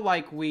feel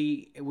like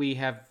we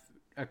have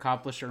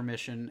accomplished our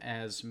mission,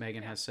 as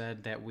Megan has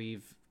said, that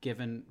we've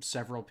given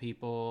several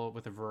people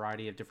with a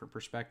variety of different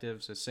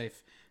perspectives a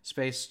safe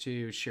space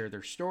to share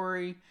their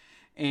story.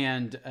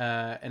 And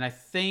I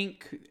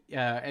think,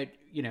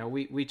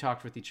 we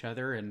talked with each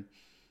other and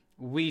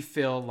we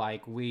feel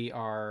like we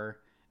are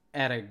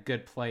at a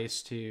good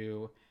place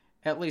to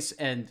at least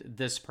end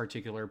this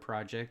particular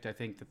project. I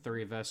think the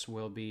three of us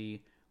will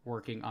be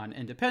working on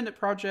independent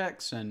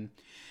projects, and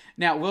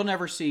now we'll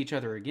never see each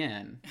other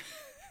again.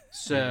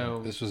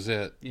 So this was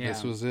it. Yeah.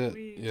 This was it.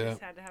 We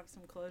just had to have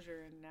some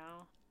closure, and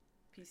now,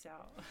 peace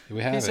out.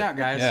 We have peace it. out,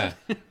 guys.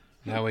 Yeah.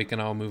 Now we can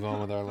all move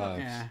on with our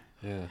lives.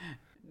 Yeah.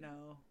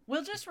 No.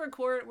 We'll just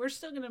record. We're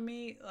still going to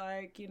meet,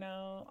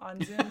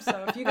 on Zoom.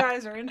 So if you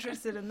guys are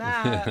interested in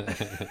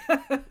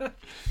that.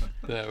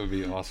 That would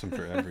be awesome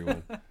for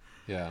everyone.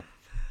 Yeah.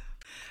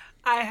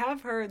 I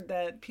have heard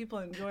that people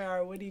enjoy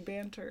our witty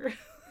banter.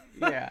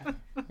 Yeah.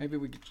 Maybe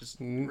we could just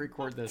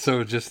record this.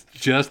 So just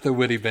the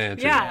witty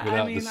banter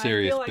without the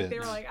serious I feel like bits. they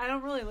were like, I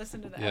don't really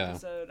listen to the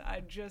episode.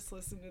 I just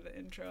listen to the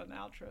intro and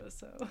outro,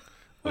 so.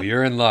 Well,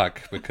 you're in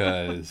luck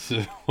because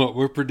what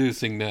we're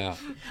producing now,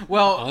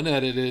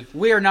 unedited.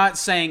 We are not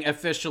saying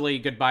officially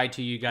goodbye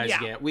to you guys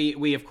Yeah. yet.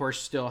 We of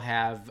course still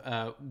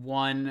have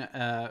one,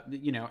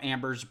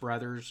 Amber's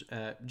brothers,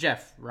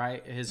 Jeff,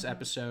 right? His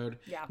episode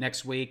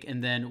next week,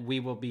 and then we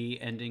will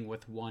be ending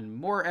with one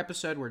more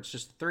episode where it's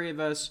just the three of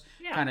us,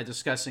 kind of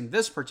discussing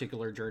this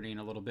particular journey in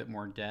a little bit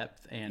more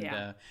depth.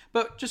 And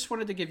but just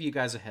wanted to give you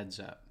guys a heads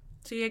up.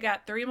 So you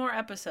got 3 more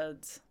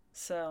episodes.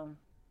 So.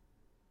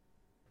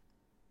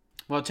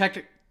 Well,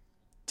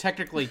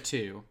 technically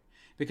 2,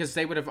 because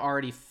they would have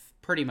already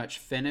pretty much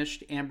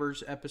finished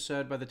Amber's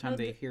episode by the time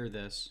they hear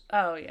this.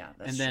 Oh yeah,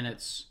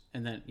 that's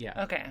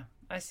yeah. Okay,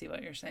 I see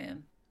what you're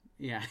saying.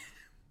 Yeah,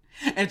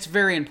 and it's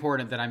very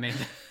important that I made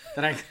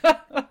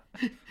that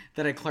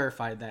that I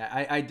clarified that.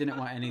 I didn't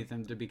want any of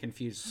them to be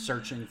confused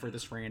searching for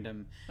this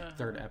random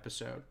third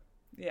episode.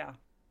 Yeah.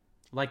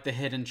 Like the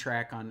hidden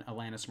track on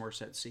Alanis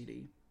Morissette's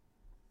CD.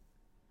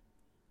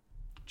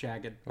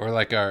 Jagged. Or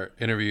like our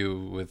interview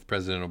with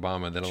President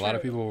Obama that a lot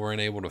of people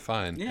weren't able to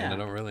find. Yeah. And I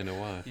don't really know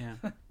why. Yeah.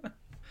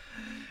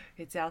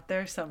 It's out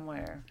there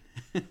somewhere.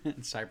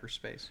 In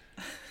cyberspace.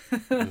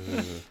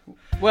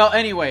 Well,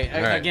 anyway,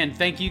 right. again,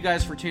 thank you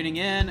guys for tuning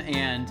in,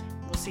 and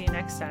We'll see you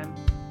next time.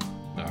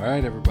 All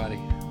right, everybody.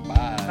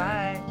 Bye.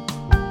 Bye.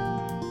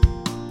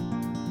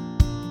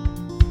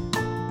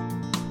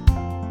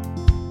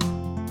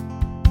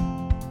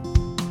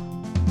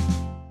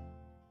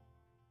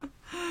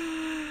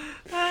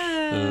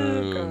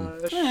 Oh,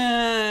 gosh.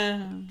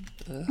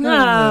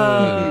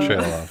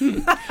 Trail off.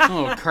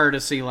 Oh,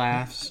 courtesy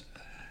laughs.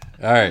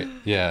 All right.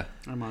 Yeah.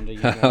 I'm on to you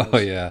guys. Oh,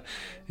 yeah.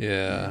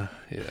 Yeah.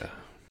 Yeah.